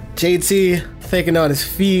JT. JT, thinking on his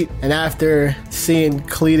feet, and after seeing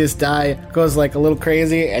Cletus die, goes like a little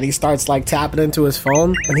crazy, and he starts like tapping into his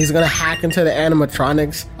phone, and he's gonna hack into the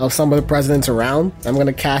animatronics of some of the presidents around. I'm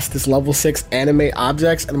gonna cast this level 6 animate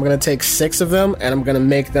objects, and I'm gonna take 6 of them, and I'm gonna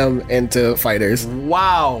make them into fighters.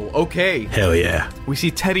 Wow, okay. Hell yeah. We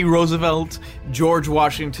see Teddy Roosevelt, George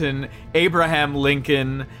Washington, Abraham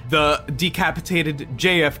Lincoln, the decapitated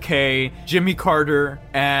JFK, Jimmy Carter,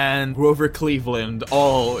 and Grover Cleveland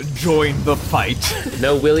all join the fight.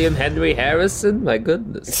 No William Henry Harrison? My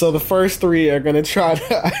goodness. So the first 3 are gonna try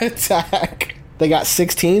to attack. They got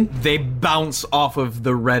 16. They bounce off of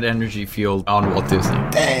the red energy field on Walt Disney.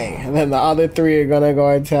 Dang. And then the other 3 are gonna go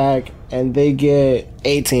attack, and they get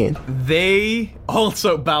 18. They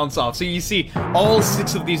also bounce off. So you see all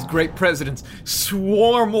 6 of these great presidents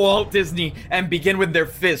swarm Walt Disney and begin with their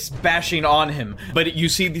fists bashing on him. But you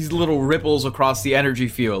see these little ripples across the energy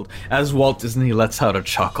field as Walt Disney lets out a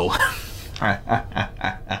chuckle. I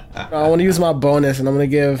want to use my bonus, and I'm going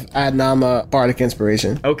to give Adnama Bardic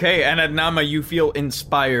Inspiration. Okay, and Adnama, you feel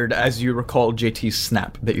inspired as you recall JT's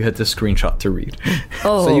snap that you had to screenshot to read.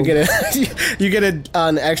 Oh. So you get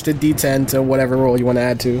an extra D10 to whatever roll you want to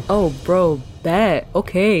add to. Oh, bro, bet.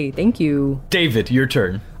 Okay, thank you. David, your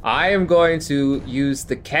turn. I am going to use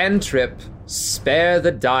the cantrip Spare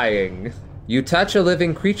the Dying. You touch a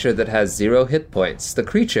living creature that has 0 hit points. The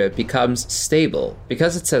creature becomes stable.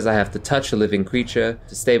 Because it says I have to touch a living creature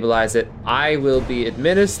to stabilize it, I will be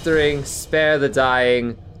administering Spare the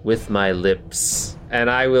Dying with my lips. And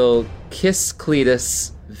I will kiss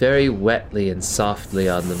Cletus very wetly and softly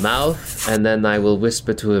on the mouth, and then I will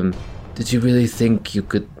whisper to him, "Did you really think you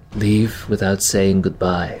could leave without saying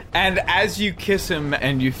goodbye?" And as you kiss him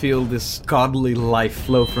and you feel this godly life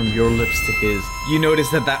flow from your lips to his, you notice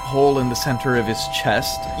that hole in the center of his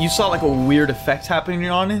chest, you saw like a weird effect happening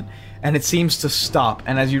on it, and it seems to stop.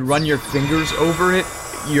 And as you run your fingers over it,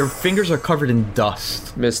 your fingers are covered in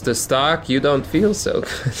dust. Mr. Stark, you don't feel so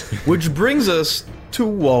good. Which brings us to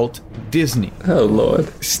Walt Disney. Oh,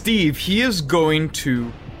 Lord. Steve, he is going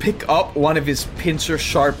to pick up one of his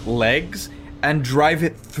pincer-sharp legs and drive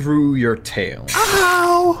it through your tail.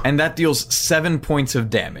 Ow! And that deals 7 points of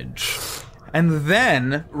damage. And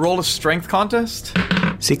then roll a strength contest.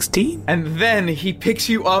 16? And then he picks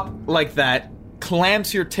you up like that,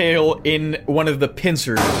 clamps your tail in one of the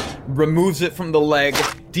pincers, removes it from the leg,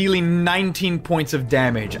 dealing 19 points of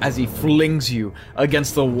damage as he flings you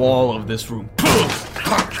against the wall of this room.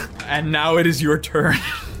 And now it is your turn.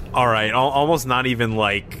 All right, almost not even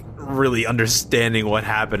like really understanding what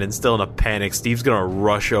happened and still in a panic. Steve's gonna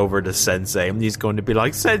rush over to Sensei and he's going to be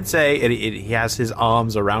like, Sensei, and he has his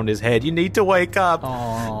arms around his head. You need to wake up.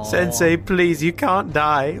 Aww. Sensei, please, you can't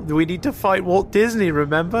die. We need to fight Walt Disney,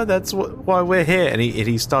 remember? That's why we're here. And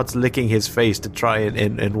he starts licking his face to try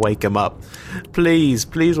and wake him up. Please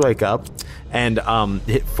wake up. And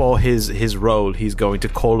for his role, he's going to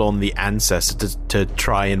call on the ancestor to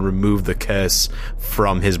try and remove the curse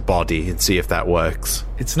from his body and see if that works.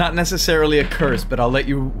 It's not necessarily a curse, but I'll let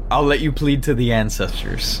you plead to the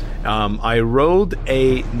ancestors. I rolled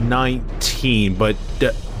a 19, but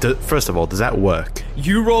first of all, does that work?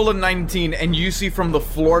 You roll a 19, and you see from the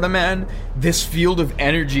Florida man, this field of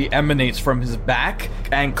energy emanates from his back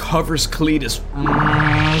and covers Cletus.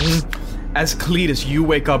 As Cletus, you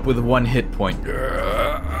wake up with 1 hit point.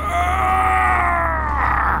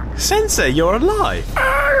 Sensei, you're alive.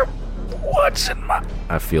 What's in my...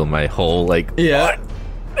 I feel my whole, Yeah.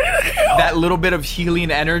 That little bit of healing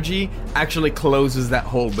energy actually closes that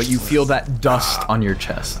hole, but you feel that dust on your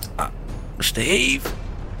chest. Steve?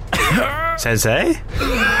 Sensei?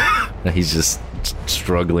 He's just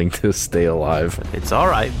struggling to stay alive. It's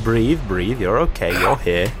alright. Breathe. You're okay. You're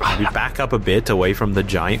here. We back up a bit away from the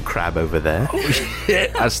giant crab over there.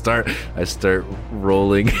 I start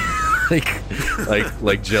rolling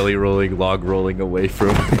like jelly rolling, log rolling away from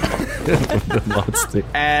the monster.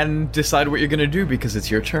 And decide what you're gonna do because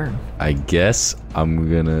it's your turn. I guess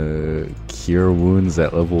I'm gonna cure wounds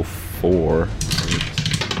at level 4.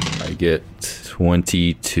 I get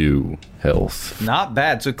 22 health. Not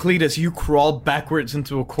bad. So Cletus, you crawl backwards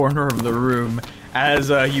into a corner of the room as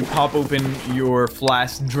you pop open your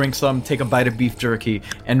flask, drink some, take a bite of beef jerky,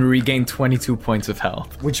 and regain 22 points of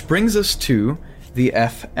health. Which brings us to the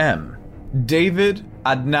FM. David,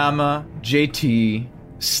 Adnama, JT,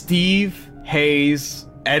 Steve, Hayes,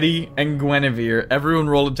 Eddie, and Guinevere. Everyone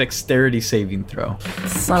roll a dexterity saving throw.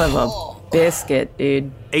 Son of a biscuit,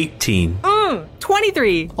 dude. 18.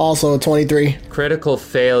 23. Also 23. Critical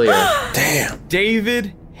failure. Damn.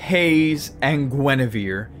 David, Hayes, and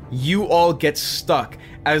Guinevere, you all get stuck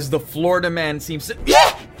as the Florida man seems to...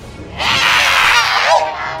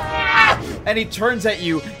 And he turns at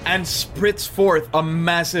you and spits forth a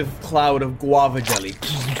massive cloud of guava jelly,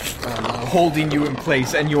 holding you in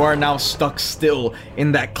place, and you are now stuck still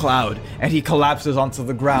in that cloud. And he collapses onto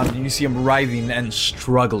the ground, and you see him writhing and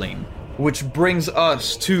struggling. Which brings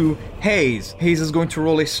us to Hayes. Hayes is going to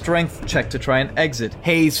roll a strength check to try and exit.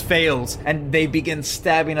 Hayes fails, and they begin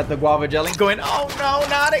stabbing at the guava jelly, going, oh no,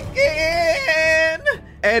 not again!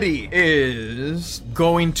 Eddie is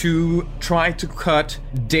going to try to cut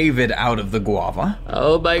David out of the guava.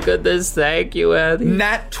 Oh my goodness, thank you, Eddie.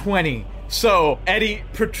 Nat 20. So, Eddie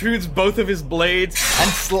protrudes both of his blades and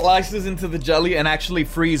slices into the jelly and actually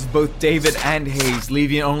frees both David and Hayes,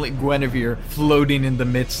 leaving only Guinevere floating in the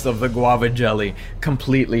midst of the guava jelly,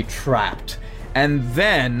 completely trapped. And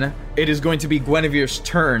then, it is going to be Guinevere's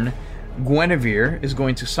turn. Guinevere is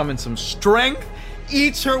going to summon some strength,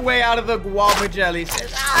 eats her way out of the guava jelly,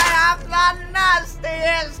 says, I am the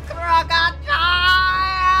nastiest crocodile!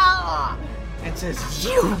 And says,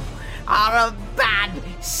 you are a bad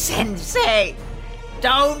sensei.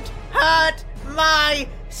 Don't hurt my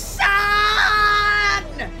son!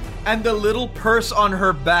 And the little purse on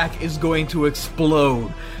her back is going to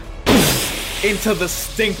explode into the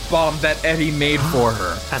stink bomb that Eddie made for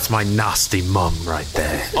her. That's my nasty mum right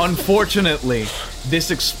there. Unfortunately,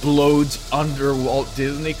 this explodes under Walt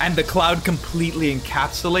Disney, and the cloud completely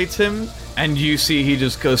encapsulates him, and you see he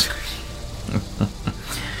just goes...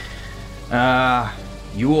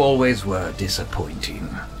 You always were disappointing.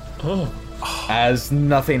 Oh. As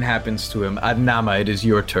nothing happens to him, Adnama, it is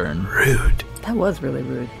your turn. Rude. That was really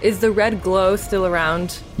rude. Is the red glow still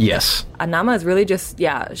around? Yes. Adnama is really just,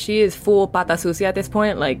 she is full pata sucia at this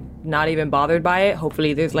point, not even bothered by it.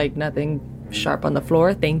 Hopefully there's, nothing sharp on the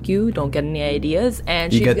floor. Thank you. Don't get any ideas.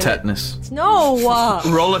 And you get tetanus. No!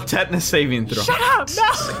 Roll a tetanus saving throw. Shut up!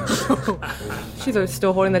 No! She's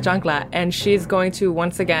still holding the chancla, and she's going to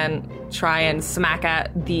once again try and smack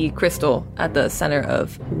at the crystal at the center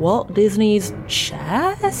of Walt Disney's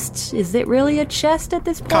chest. Is it really a chest at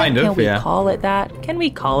this point? Kind of, Can we call it that? Can we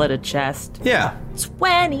call it a chest? Yeah.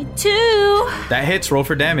 22! That hits. Roll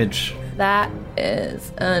for damage. That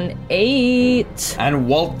is an 8. And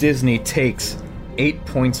Walt Disney takes 8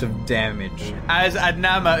 points of damage. As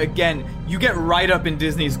Adnama, again, you get right up in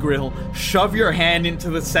Disney's grill, shove your hand into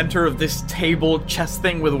the center of this table chest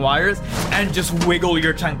thing with wires, and just wiggle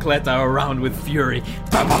your chancleta around with fury,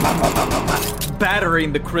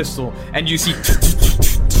 battering the crystal, and you see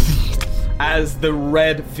as the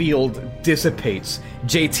red field dissipates.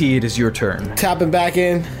 JT, it is your turn. Tapping back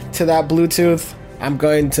in to that Bluetooth, I'm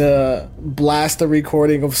going to blast the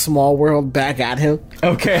recording of Small World back at him.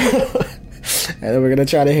 Okay. And then we're going to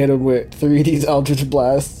try to hit him with 3D's Eldritch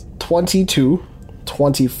Blast. 22,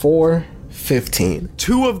 24, 15.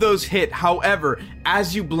 2 of those hit. However,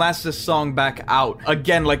 as you blast this song back out,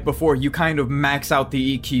 again, like before, you kind of max out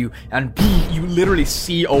the EQ, and you literally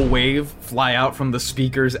see a wave fly out from the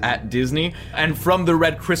speakers at Disney. And from the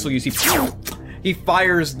red crystal, you see... He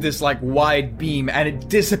fires this, like, wide beam, and it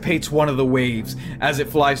dissipates one of the waves as it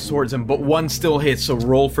flies towards him, but one still hits, so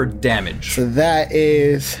roll for damage. So that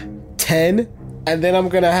is 10, and then I'm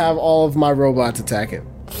going to have all of my robots attack him.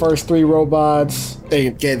 First 3 robots, they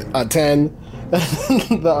get a 10.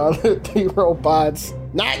 The other 3 robots,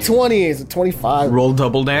 not 20, it's a 25. Roll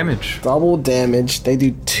double damage. Double damage. They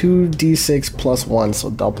do 2d6 plus 1, so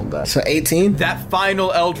double that. So 18. That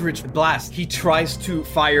final Eldritch Blast, he tries to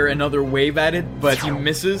fire another wave at it, but he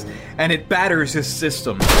misses, and it batters his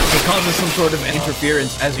system. It causes some sort of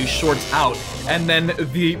interference as he shorts out, and then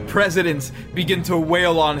the presidents begin to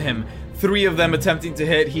wail on him. 3 of them attempting to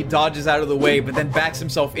hit, he dodges out of the way, but then backs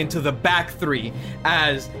himself into the back 3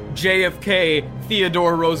 as JFK,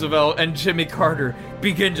 Theodore Roosevelt, and Jimmy Carter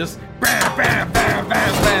begin just bam, bam, bam,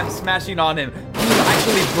 bam, bam, smashing on him. He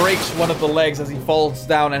actually breaks one of the legs as he falls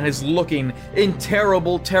down and is looking in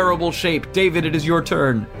terrible, terrible shape. David, it is your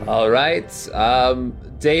turn. All right.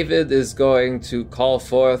 David is going to call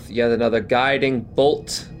forth yet another guiding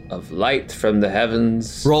bolt of light from the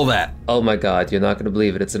heavens. Roll that. Oh my god, you're not going to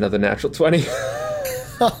believe it. It's another natural 20.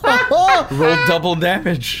 Roll double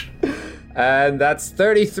damage. And that's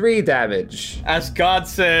 33 damage. As God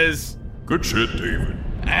says, "Good shit, David."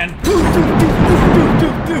 And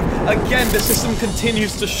again, the system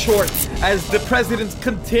continues to short as the presidents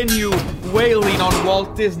continue wailing on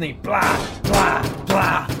Walt Disney. Blah, blah,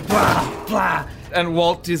 blah, blah, blah. And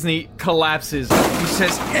Walt Disney collapses. He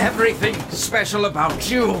says everything special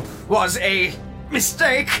about you was a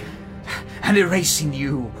mistake, and erasing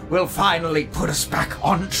you will finally put us back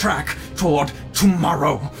on track toward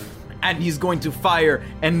tomorrow. And he's going to fire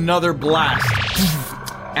another blast,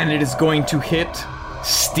 and it is going to hit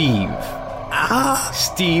Steve.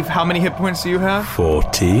 Steve, how many hit points do you have?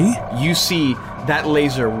 40. You see that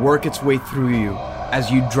laser work its way through you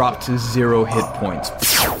as you drop to 0 hit points.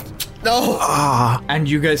 No! And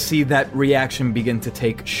you guys see that reaction begin to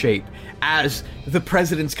take shape as the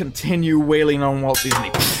presidents continue wailing on Walt Disney.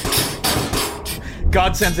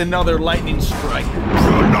 God sends another lightning strike.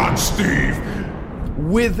 You're not Steve!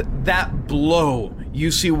 With that blow, you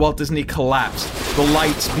see Walt Disney collapse. The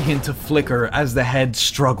lights begin to flicker as the head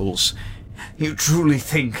struggles. You truly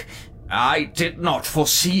think I did not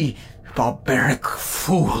foresee barbaric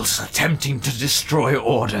fools attempting to destroy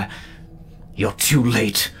order? You're too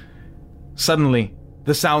late. Suddenly,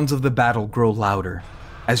 the sounds of the battle grow louder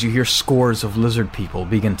as you hear scores of lizard people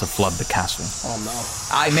begin to flood the castle. Oh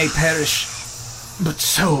no. I may perish, but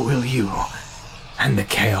so will you, and the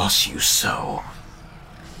chaos you sow.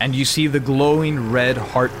 And you see the glowing red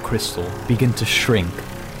heart crystal begin to shrink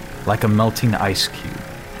like a melting ice cube.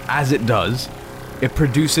 As it does, it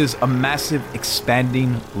produces a massive,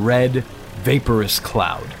 expanding, red, vaporous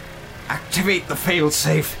cloud. Activate the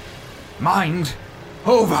failsafe. Mind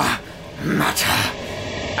over matter.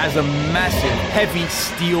 As a massive, heavy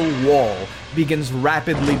steel wall begins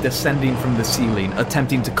rapidly descending from the ceiling,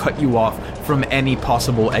 attempting to cut you off from any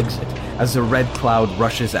possible exit as the red cloud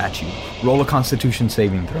rushes at you. Roll a Constitution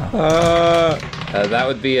saving throw. That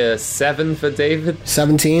would be a 7 for David.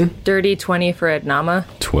 17. Dirty 20 for Adnama.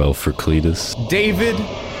 12 for Cletus. David,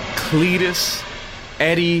 Cletus,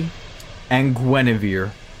 Eddie, and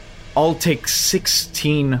Guinevere all take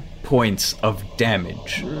 16 points of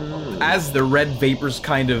damage. As the red vapors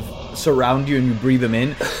kind of surround you and you breathe them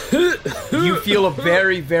in, you feel a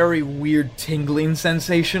very, very weird tingling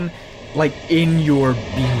sensation, like in your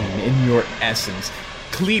being, in your essence.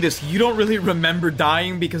 Cletus, you don't really remember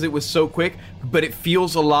dying because it was so quick, but it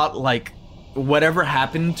feels a lot like whatever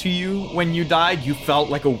happened to you when you died, you felt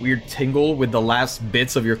like a weird tingle with the last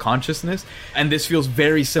bits of your consciousness, and this feels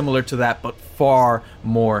very similar to that, but far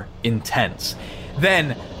more intense.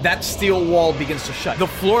 Then, that steel wall begins to shut. The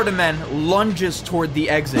Florida man lunges toward the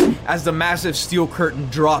exit as the massive steel curtain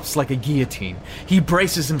drops like a guillotine. He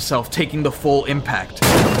braces himself, taking the full impact.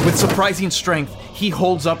 With surprising strength, he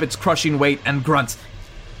holds up its crushing weight and grunts.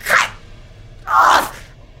 Cut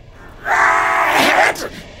off my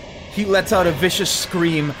head! He lets out a vicious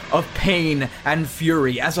scream of pain and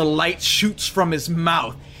fury as a light shoots from his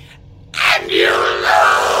mouth. And you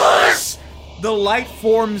lose! The light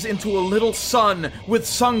forms into a little sun with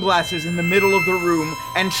sunglasses in the middle of the room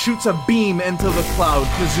and shoots a beam into the cloud,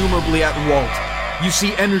 presumably at Walt. You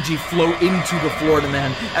see energy flow into the Florida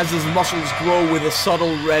man as his muscles grow with a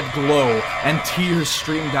subtle red glow, and tears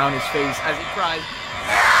stream down his face as he cries.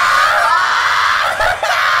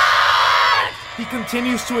 He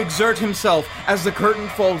continues to exert himself as the curtain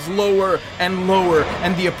falls lower and lower,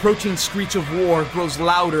 and the approaching screech of war grows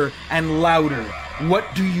louder and louder.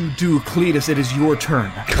 What do you do, Cletus? It is your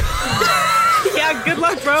turn. Yeah, good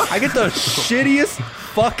luck, bro. I get the shittiest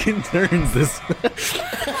fucking turns this.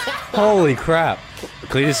 Holy crap.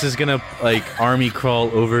 Cletus is gonna, army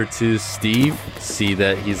crawl over to Steve, see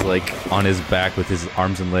that he's, on his back with his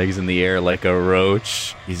arms and legs in the air like a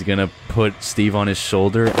roach. He's gonna put Steve on his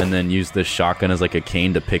shoulder and then use the shotgun as, a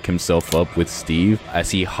cane to pick himself up with Steve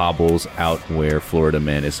as he hobbles out where Florida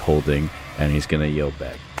Man is holding, and he's gonna yell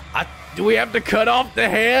back, do we have to cut off the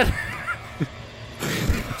head?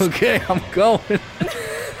 Okay, I'm going.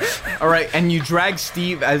 Alright, and you drag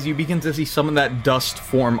Steve as you begin to see some of that dust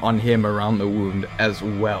form on him around the wound as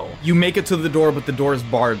well. You make it to the door, but the door is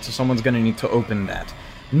barred, so someone's gonna need to open that.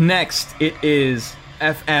 Next, it is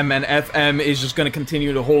FM, and FM is just gonna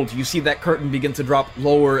continue to hold. You see that curtain begin to drop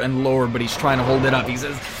lower and lower, but he's trying to hold it up. He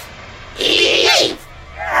says,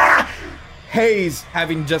 Hayes,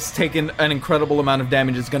 having just taken an incredible amount of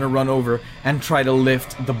damage, is going to run over and try to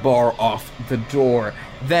lift the bar off the door.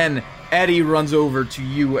 Then Eddie runs over to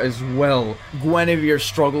you as well. Guinevere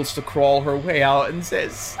struggles to crawl her way out and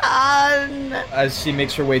says, "Son!" as she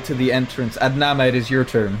makes her way to the entrance. Adnama, it is your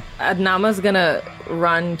turn. Adnama's gonna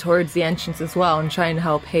run towards the entrance as well and try and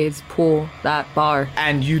help Hayes pull that bar.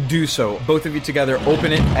 And you do so. Both of you together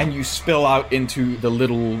open it, and you spill out into the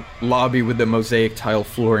little lobby with the mosaic tile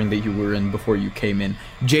flooring that you were in before you came in.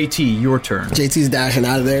 JT, your turn. JT's dashing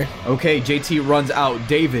out of there. Okay, JT runs out.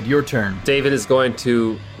 David, your turn. David is going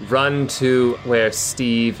to run to where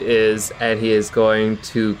Steve is, and he is going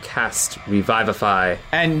to cast Revivify.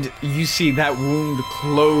 And you see that wound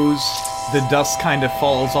close, the dust kind of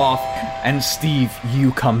falls off, and Steve,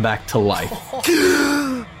 you come back to life.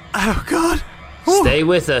 Oh, God. Stay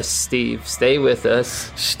with us, Steve. Stay with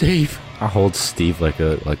us. Steve. I hold Steve like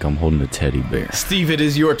I'm holding a teddy bear. Steve, it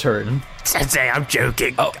is your turn. Sensei, I'm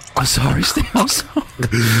joking. Oh, I'm sorry, Steve. I'm sorry.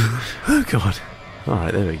 Oh, God. All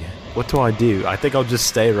right, there we go. What do? I think I'll just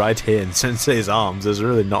stay right here in Sensei's arms. There's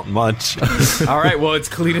really not much. All right, well, it's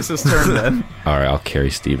Cletus's turn then. All right, I'll carry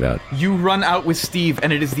Steve out. You run out with Steve,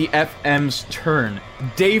 and it is the FM's turn.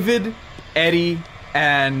 David, Eddie,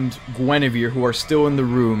 and Guinevere, who are still in the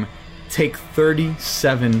room, take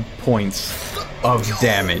 37 points of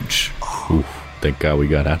damage. Oof, thank God we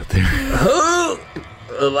got out of there.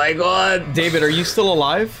 Oh my God. David, are you still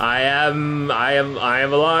alive? I am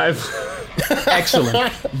alive.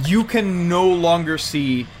 Excellent. You can no longer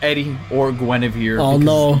see Eddie or Guinevere. Oh, because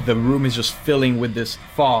no. The room is just filling with this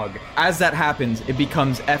fog. As that happens, it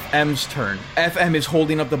becomes FM's turn. FM is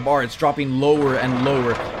holding up the bar. It's dropping lower and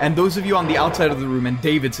lower. And those of you on the outside of the room, and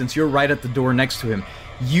David, since you're right at the door next to him,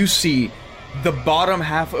 you see the bottom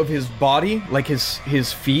half of his body, like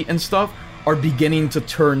his feet and stuff, are beginning to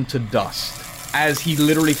turn to dust. As he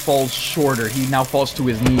literally falls shorter, he now falls to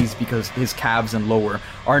his knees because his calves and lower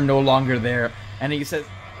are no longer there. And he says,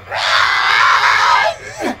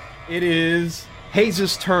 it is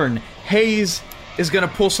Hayes' turn. Hayes is going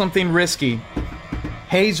to pull something risky.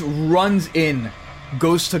 Hayes runs in,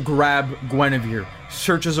 goes to grab Guinevere,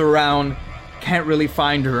 searches around, can't really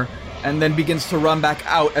find her, and then begins to run back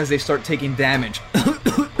out as they start taking damage.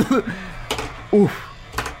 Oof.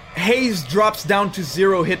 Hayes drops down to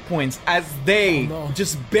 0 hit points as they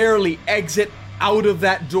just barely exit out of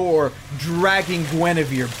that door, dragging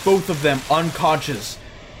Guinevere, both of them unconscious,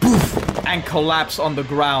 poof, and collapse on the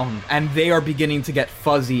ground, and they are beginning to get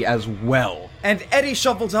fuzzy as well. And Eddie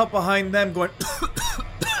shuffles out behind them, going,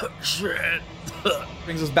 shit.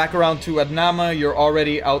 Brings us back around to Adnama. You're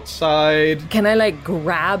already outside. Can I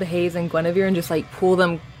grab Hayes and Guinevere and just pull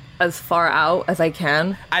them as far out as I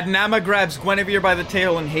can. Adnama grabs Guinevere by the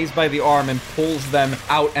tail and Hayes by the arm and pulls them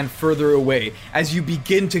out and further away as you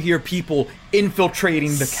begin to hear people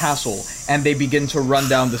infiltrating the castle and they begin to run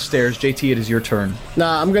down the stairs. JT, it is your turn.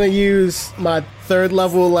 Nah, I'm gonna use my 3rd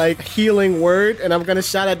level, like, healing word, and I'm gonna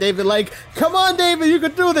shout at David, like, come on, David, you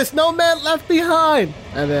can do this, no man left behind.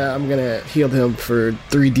 And then I'm gonna heal him for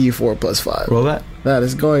 3d4 plus 5. Roll that. That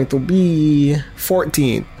is going to be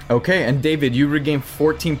 14. Okay, and David, you regain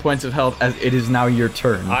 14 points of health as it is now your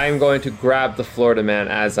turn. I'm going to grab the Florida man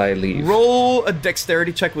as I leave. Roll a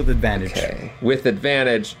dexterity check with advantage. Okay. With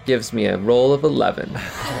advantage gives me a roll of 11.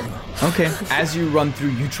 Okay. As you run through,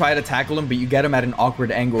 you try to tackle him, but you get him at an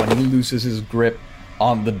awkward angle and he loses his grip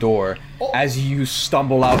on the door as you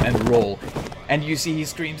stumble out and roll. And you see he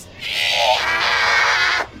screams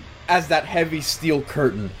as that heavy steel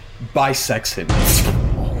curtain bisects him.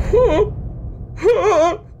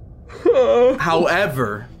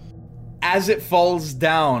 However, as it falls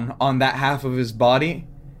down on that half of his body,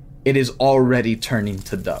 it is already turning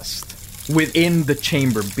to dust. Within the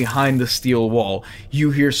chamber, behind the steel wall,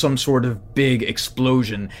 you hear some sort of big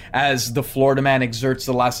explosion. As the Florida man exerts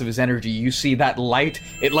the last of his energy, you see that light,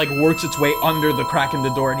 it like works its way under the crack in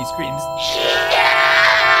the door and he screams,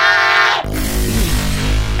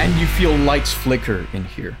 and you feel lights flicker in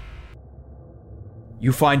here.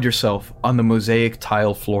 You find yourself on the mosaic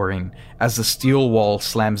tile flooring as the steel wall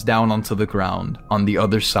slams down onto the ground on the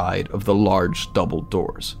other side of the large double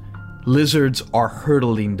doors. Lizards are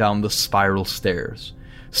hurtling down the spiral stairs,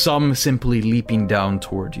 some simply leaping down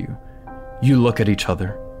toward you. You look at each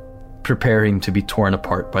other, preparing to be torn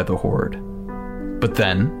apart by the horde. But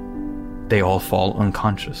then, they all fall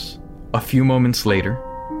unconscious. A few moments later,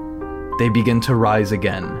 they begin to rise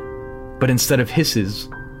again, but instead of hisses,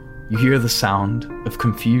 you hear the sound of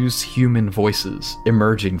confused human voices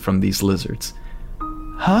emerging from these lizards.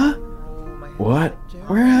 Huh? What?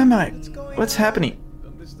 Where am I? What's happening?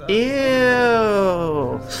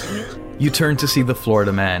 Ew. You turn to see the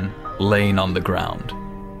Florida man laying on the ground.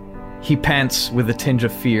 He pants with a tinge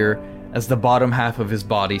of fear as the bottom half of his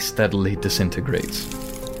body steadily disintegrates.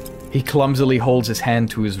 He clumsily holds his hand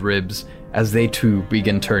to his ribs as they too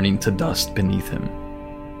begin turning to dust beneath him.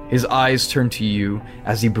 His eyes turn to you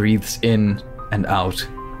as he breathes in and out,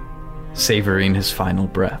 savoring his final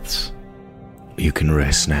breaths. You can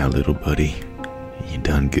rest now, little buddy. You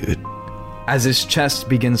done good. As his chest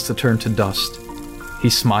begins to turn to dust, he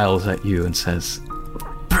smiles at you and says,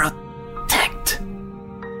 "Protect!"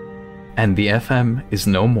 And the FM is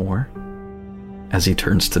no more as he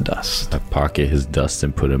turns to dust. I pocket his dust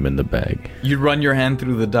and put him in the bag. You run your hand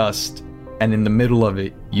through the dust, and in the middle of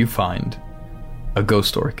it, you find a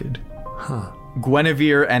ghost orchid. Huh.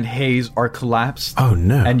 Guinevere and Hayes are collapsed. Oh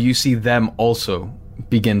no. And you see them also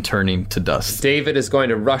begin turning to dust. David is going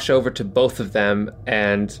to rush over to both of them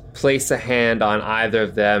and place a hand on either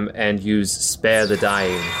of them and use Spare the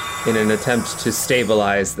Dying in an attempt to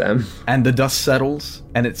stabilize them. And the dust settles,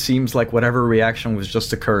 and it seems like whatever reaction was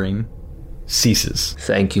just occurring ceases.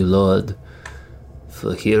 Thank you, Lord,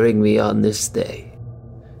 for hearing me on this day.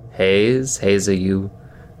 Hayes, are you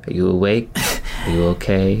awake? Are you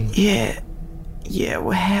okay? Yeah,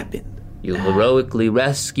 what happened? You heroically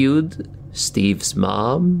rescued Steve's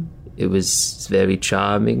mom. It was very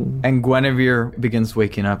charming. And Guinevere begins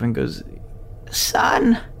waking up and goes,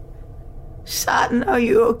 Son, are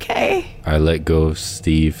you okay? I let go of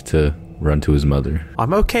Steve to run to his mother.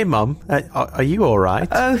 I'm okay, Mum. Are you all right?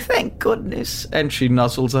 Oh, thank goodness. And she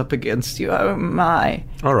nuzzles up against you. Oh, my.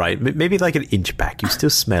 All right, maybe like an inch back. You still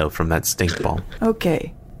smell from that stink bomb.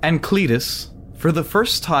 Okay. And Cletus, for the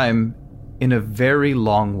first time in a very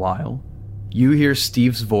long while, you hear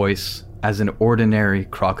Steve's voice as an ordinary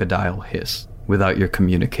crocodile hiss without your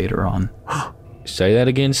communicator on. Say that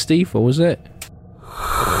again, Steve. What was that?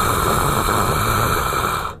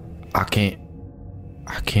 I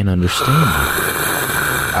can't understand.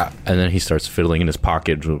 And then he starts fiddling in his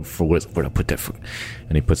pocket for where to put that.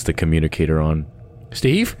 And he puts the communicator on.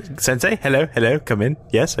 Steve? Sensei? Hello, come in.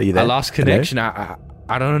 Yes, are you there? I lost connection. I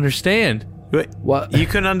don't understand. Wait, what? You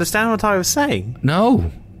couldn't understand what I was saying?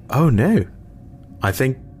 No. Oh, no. I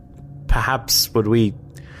think perhaps what we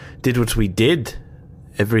did,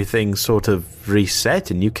 everything sort of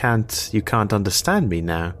reset and you can't understand me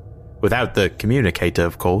now. Without the communicator,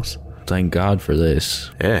 of course. Thank God for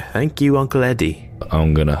this. Yeah, thank you, Uncle Eddie.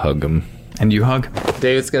 I'm gonna hug him. And you hug?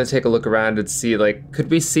 David's gonna take a look around and see, could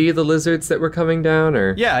we see the lizards that were coming down,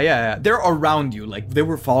 or? Yeah. They're around you, they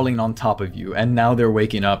were falling on top of you, and now they're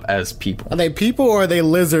waking up as people. Are they people or are they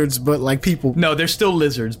lizards, but like people? No, they're still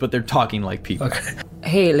lizards, but they're talking like people. Okay.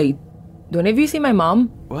 Hey, do any of you see my mom?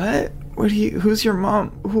 What? Who's your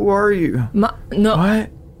mom? Who are you? No.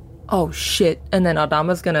 What? Oh, shit. And then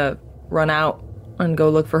Adama's gonna run out and go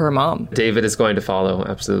look for her mom. David is going to follow,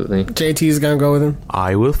 absolutely. JT's gonna go with him.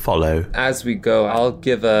 I will follow. As we go, I'll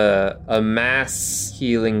give a mass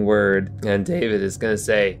healing word, and David is going to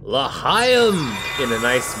say, L'chaim! In a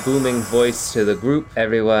nice booming voice to the group.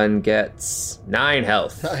 Everyone gets 9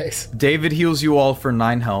 health. Nice. David heals you all for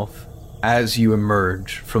 9 health as you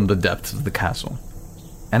emerge from the depths of the castle.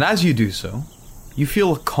 And as you do so, you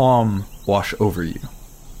feel a calm wash over you,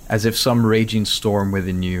 as if some raging storm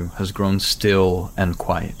within you has grown still and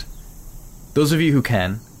quiet. Those of you who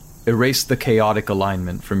can, erase the chaotic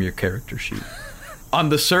alignment from your character sheet. On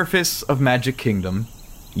the surface of Magic Kingdom,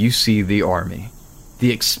 you see the army,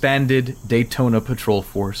 the expanded Daytona Patrol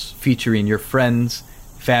Force featuring your friends,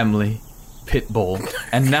 family, Pitbull,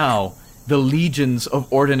 and now the legions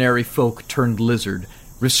of ordinary folk turned lizard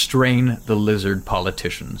restrain the lizard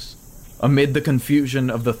politicians. Amid the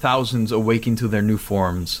confusion of the thousands awaking to their new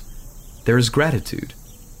forms, there is gratitude.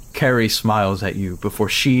 Carrie smiles at you before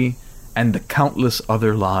she and the countless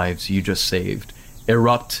other lives you just saved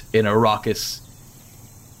erupt in a raucous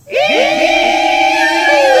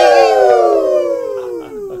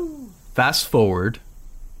Fast forward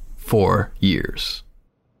 4 years.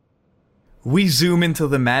 We zoom into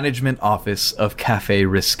the management office of Café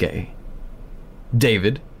Risqué.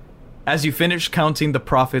 David, as you finish counting the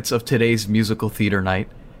profits of today's musical theater night,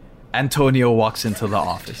 Antonio walks into the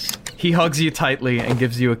office. He hugs you tightly and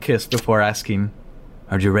gives you a kiss before asking,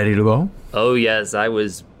 "Are you ready to go?" Oh yes, I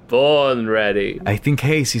was born ready. I think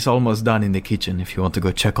Hayes is almost done in the kitchen if you want to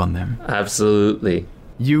go check on them. Absolutely.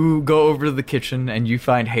 You go over to the kitchen and you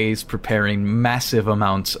find Hayes preparing massive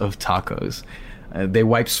amounts of tacos. They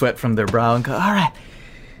wipe sweat from their brow and go, "All right,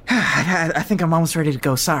 I think I'm almost ready to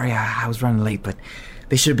go. Sorry, I was running late, but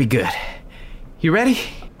they should be good. You ready?"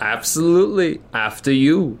 Absolutely. After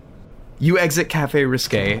you. You exit Café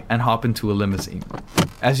Risqué and hop into a limousine.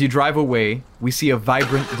 As you drive away, we see a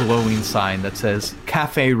vibrant, glowing sign that says,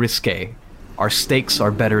 "Café Risqué. Our steaks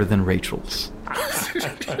are better than Rachel's."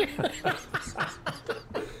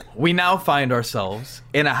 We now find ourselves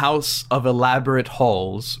in a house of elaborate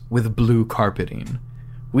halls with blue carpeting.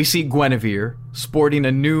 We see Guinevere sporting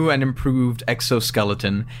a new and improved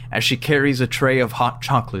exoskeleton as she carries a tray of hot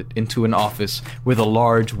chocolate into an office with a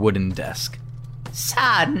large wooden desk.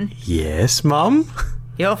 "Son, Yes, Mom?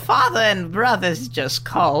 your father and brothers just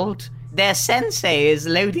called. Their sensei is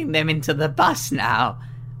loading them into the bus now.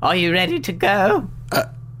 Are you ready to go?"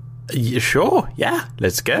 Sure, yeah,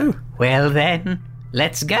 let's go. "Well then,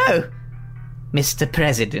 let's go, Mr.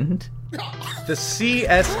 President." The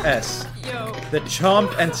CSS, the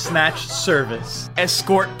Chomp and Snatch Service,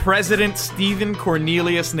 escort President Stephen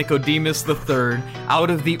Cornelius Nicodemus III out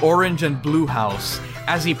of the orange and blue house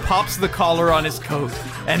as he pops the collar on his coat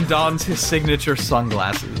and dons his signature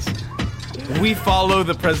sunglasses. We follow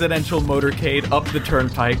the presidential motorcade up the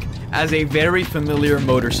turnpike as a very familiar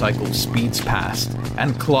motorcycle speeds past,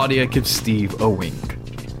 and Claudia gives Steve a wink.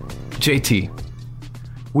 JT,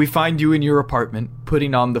 we find you in your apartment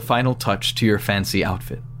putting on the final touch to your fancy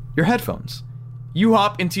outfit, your headphones. You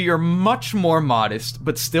hop into your much more modest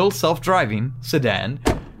but still self-driving sedan,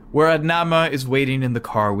 where Adnama is waiting in the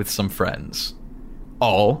car with some friends,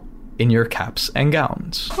 all in your caps and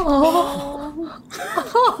gowns. Oh,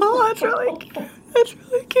 that's really cute. That's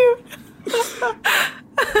really cute.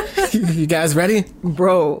 You guys ready?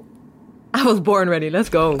 Bro, I was born ready. Let's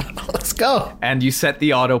go. Let's go. And you set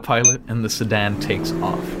the autopilot and the sedan takes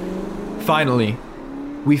off. Finally,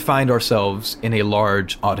 we find ourselves in a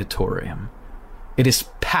large auditorium. It is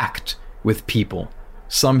packed with people,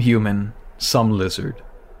 some human, some lizard,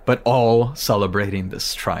 but all celebrating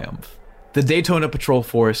this triumph. The Daytona Patrol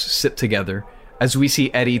Force sit together as we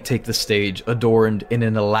see Eddie take the stage adorned in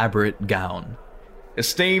an elaborate gown.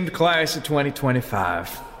 Esteemed class of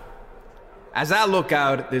 2025, as I look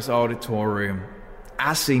out at this auditorium,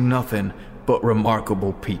 I see nothing but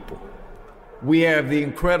remarkable people. We have the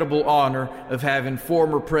incredible honor of having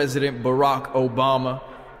former President Barack Obama,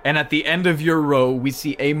 and at the end of your row, we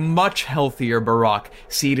see a much healthier Barack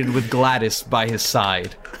seated with Gladys by his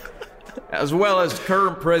side, as well as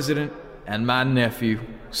current president and my nephew,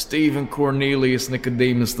 Stephen Cornelius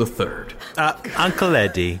Nicodemus III. Uncle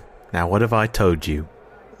Eddie, now what have I told you?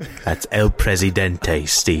 That's El Presidente,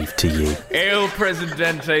 Steve, to you. El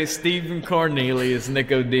Presidente Stephen Cornelius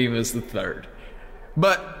Nicodemus III.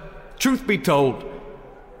 But, truth be told,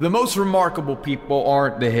 the most remarkable people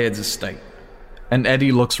aren't the heads of state. And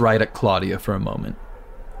Eddie looks right at Claudia for a moment.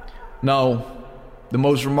 No, the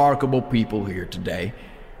most remarkable people here today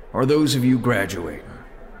are those of you graduating.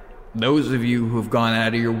 those of you who have gone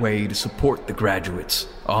out of your way to support the graduates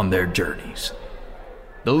on their journeys.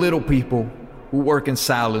 The little people who work in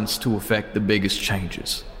silence to effect the biggest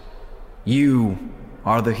changes. You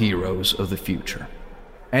are the heroes of the future.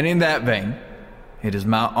 And in that vein, it is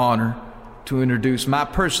my honor to introduce my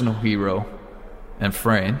personal hero and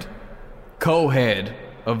friend, co-head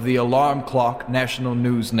of the Alarm Clock National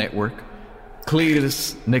News Network,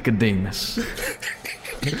 Cletus Nicodemus.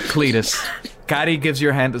 Cletus, Gotti gives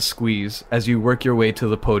your hand a squeeze as you work your way to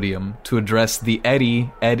the podium to address the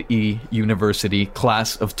Ed.E. University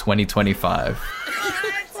class of 2025.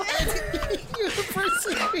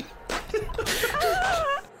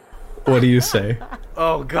 What do you say?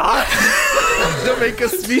 Oh, God. Don't make a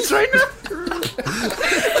speech right now.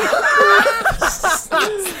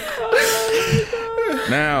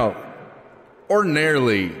 Now,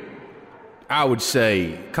 ordinarily, I would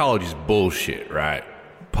say college is bullshit, right?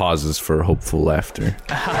 Pauses for hopeful laughter.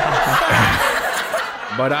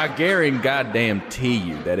 But I guarantee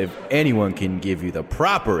you that if anyone can give you the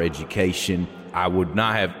proper education, I would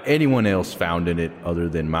not have anyone else found in it other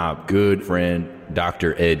than my good friend,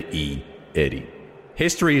 Dr. Ed.E. Eddie.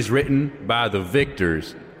 History is written by the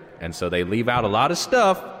victors, and so they leave out a lot of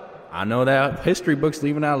stuff. I know that history books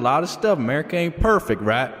leaving out a lot of stuff. America ain't perfect,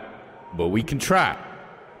 right? But we can try.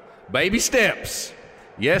 Baby steps.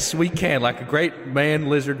 Yes, we can. Like a great man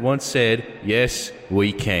lizard once said, yes,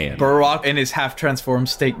 we can. Barack, in his half-transformed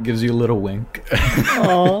state, gives you a little wink.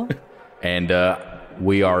 Aww. And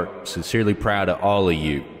we are sincerely proud of all of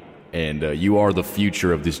you. And you are the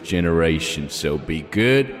future of this generation. So be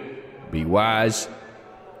good, be wise,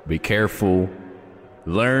 be careful,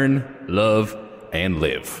 learn, love, and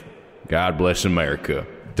live. God bless America.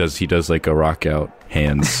 He does like a rock out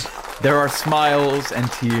hands. There are smiles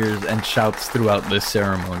and tears and shouts throughout this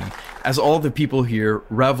ceremony, as all the people here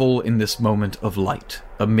revel in this moment of light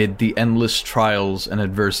amid the endless trials and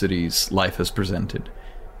adversities life has presented,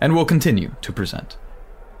 and will continue to present.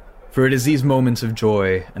 For it is these moments of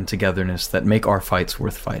joy and togetherness that make our fights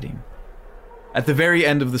worth fighting. At the very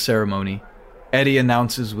end of the ceremony, Eddie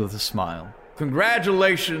announces with a smile,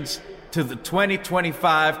 "Congratulations to the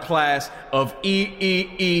 2025 class of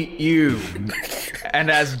EEEU.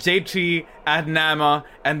 And as JT, Adnama,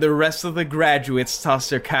 and the rest of the graduates toss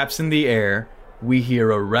their caps in the air, we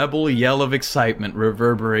hear a rebel yell of excitement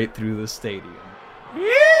reverberate through the stadium.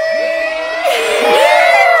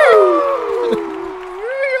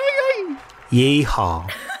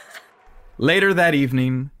 Yeehaw. Later that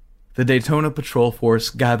evening, the Daytona Patrol Force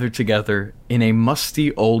gathered together in a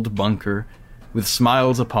musty old bunker with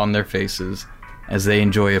smiles upon their faces as they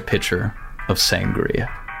enjoy a pitcher of sangria.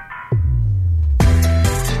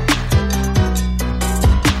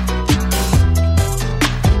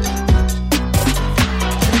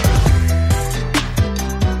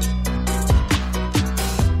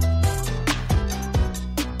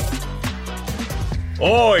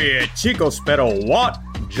 Oh yeah, chicos, pero what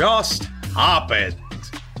just happened?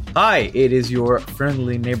 Hi, it is your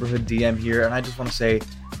friendly neighborhood DM here, and I just want to say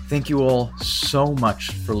thank you all so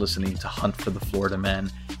much for listening to Hunt for the Florida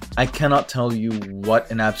Man. I cannot tell you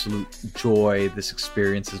what an absolute joy this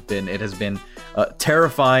experience has been. It has been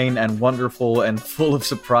terrifying and wonderful and full of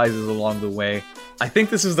surprises along the way. I think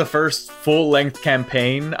this is the first full-length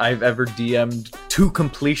campaign I've ever DM'd to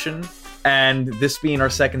completion, and this being our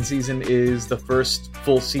second season is the first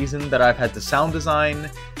full season that I've had to sound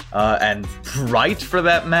design and write, for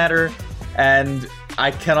that matter, and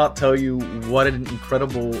I cannot tell you what an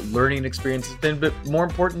incredible learning experience it's been, but more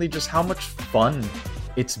importantly, just how much fun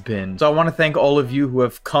it's been. So I want to thank all of you who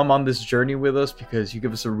have come on this journey with us, because you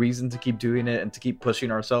give us a reason to keep doing it and to keep pushing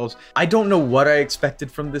ourselves. I don't know what I expected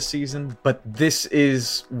from this season, but this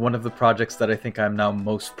is one of the projects that I think I'm now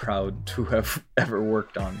most proud to have ever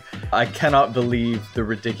worked on. I cannot believe the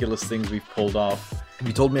ridiculous things we've pulled off. If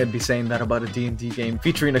you told me I'd be saying that about a D&D game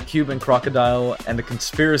featuring a Cuban crocodile and a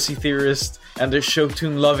conspiracy theorist and a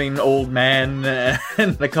Shotoon-loving old man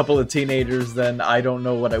and a couple of teenagers, then I don't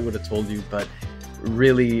know what I would have told you, but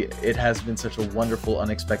really, it has been such a wonderful,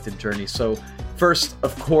 unexpected journey. So first,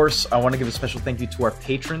 of course, I want to give a special thank you to our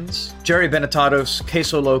patrons: Jerry Benetatos,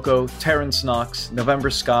 Queso Loco, Terrence Knox,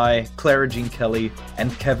 November Sky, Clara Jean Kelly,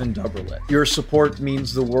 and Kevin Duberlet. Your support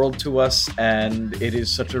means the world to us, and it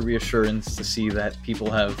is such a reassurance to see that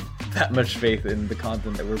people have that much faith in the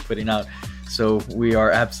content that we're putting out. So we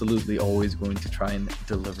are absolutely always going to try and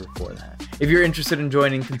deliver for that. If you're interested in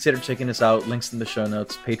joining, consider checking us out. Links in the show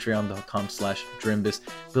notes, patreon.com/Drimbus.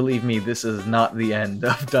 Believe me, this is not the end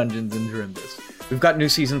of Dungeons and Drimbus. We've got new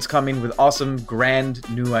seasons coming with awesome, grand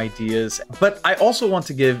new ideas. But I also want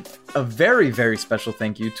to give a very, very special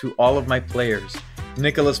thank you to all of my players.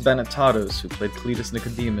 Nicholas Benetatos, who played Cletus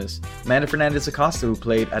Nicodemus, Amanda Fernandez Acosta, who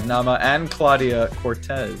played Adnama and Claudia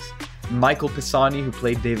Cortez, Michael Pisani, who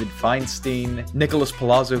played David Feinstein, Nicholas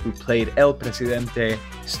Palazzo, who played El Presidente,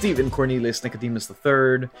 Stephen Cornelius Nicodemus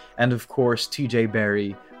III, and of course TJ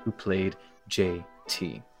Barry, who played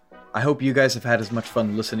JT. I hope you guys have had as much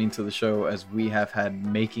fun listening to the show as we have had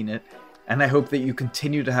making it, and I hope that you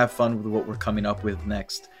continue to have fun with what we're coming up with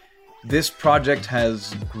next. This project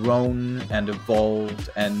has grown and evolved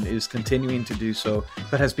and is continuing to do so,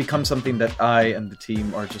 but has become something that I and the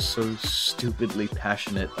team are just so stupidly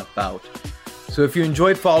passionate about. So if you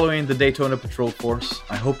enjoyed following the Daytona Patrol Force,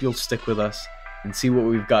 I hope you'll stick with us and see what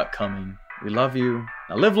we've got coming. We love you.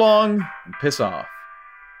 Now live long and piss off.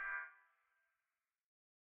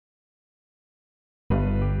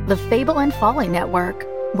 The Fable and Folly Network,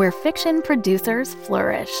 where fiction producers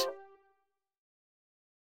flourish.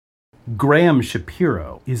 Graham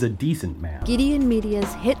Shapiro is a decent man. Gideon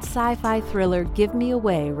Media's hit sci-fi thriller Give Me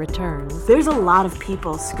Away returns. There's a lot of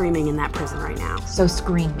people screaming in that prison right now. So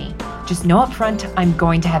screen me. Just know up front I'm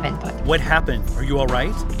going to have input. What happened? Are you all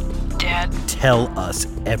right? Dad. Tell us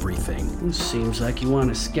everything. Seems like you want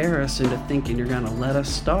to scare us into thinking you're going to let us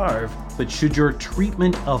starve. But should your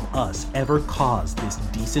treatment of us ever cause this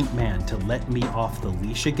decent man to let me off the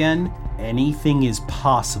leash again, anything is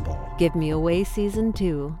possible. Give Me Away Season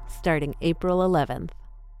 2, starting April 11th.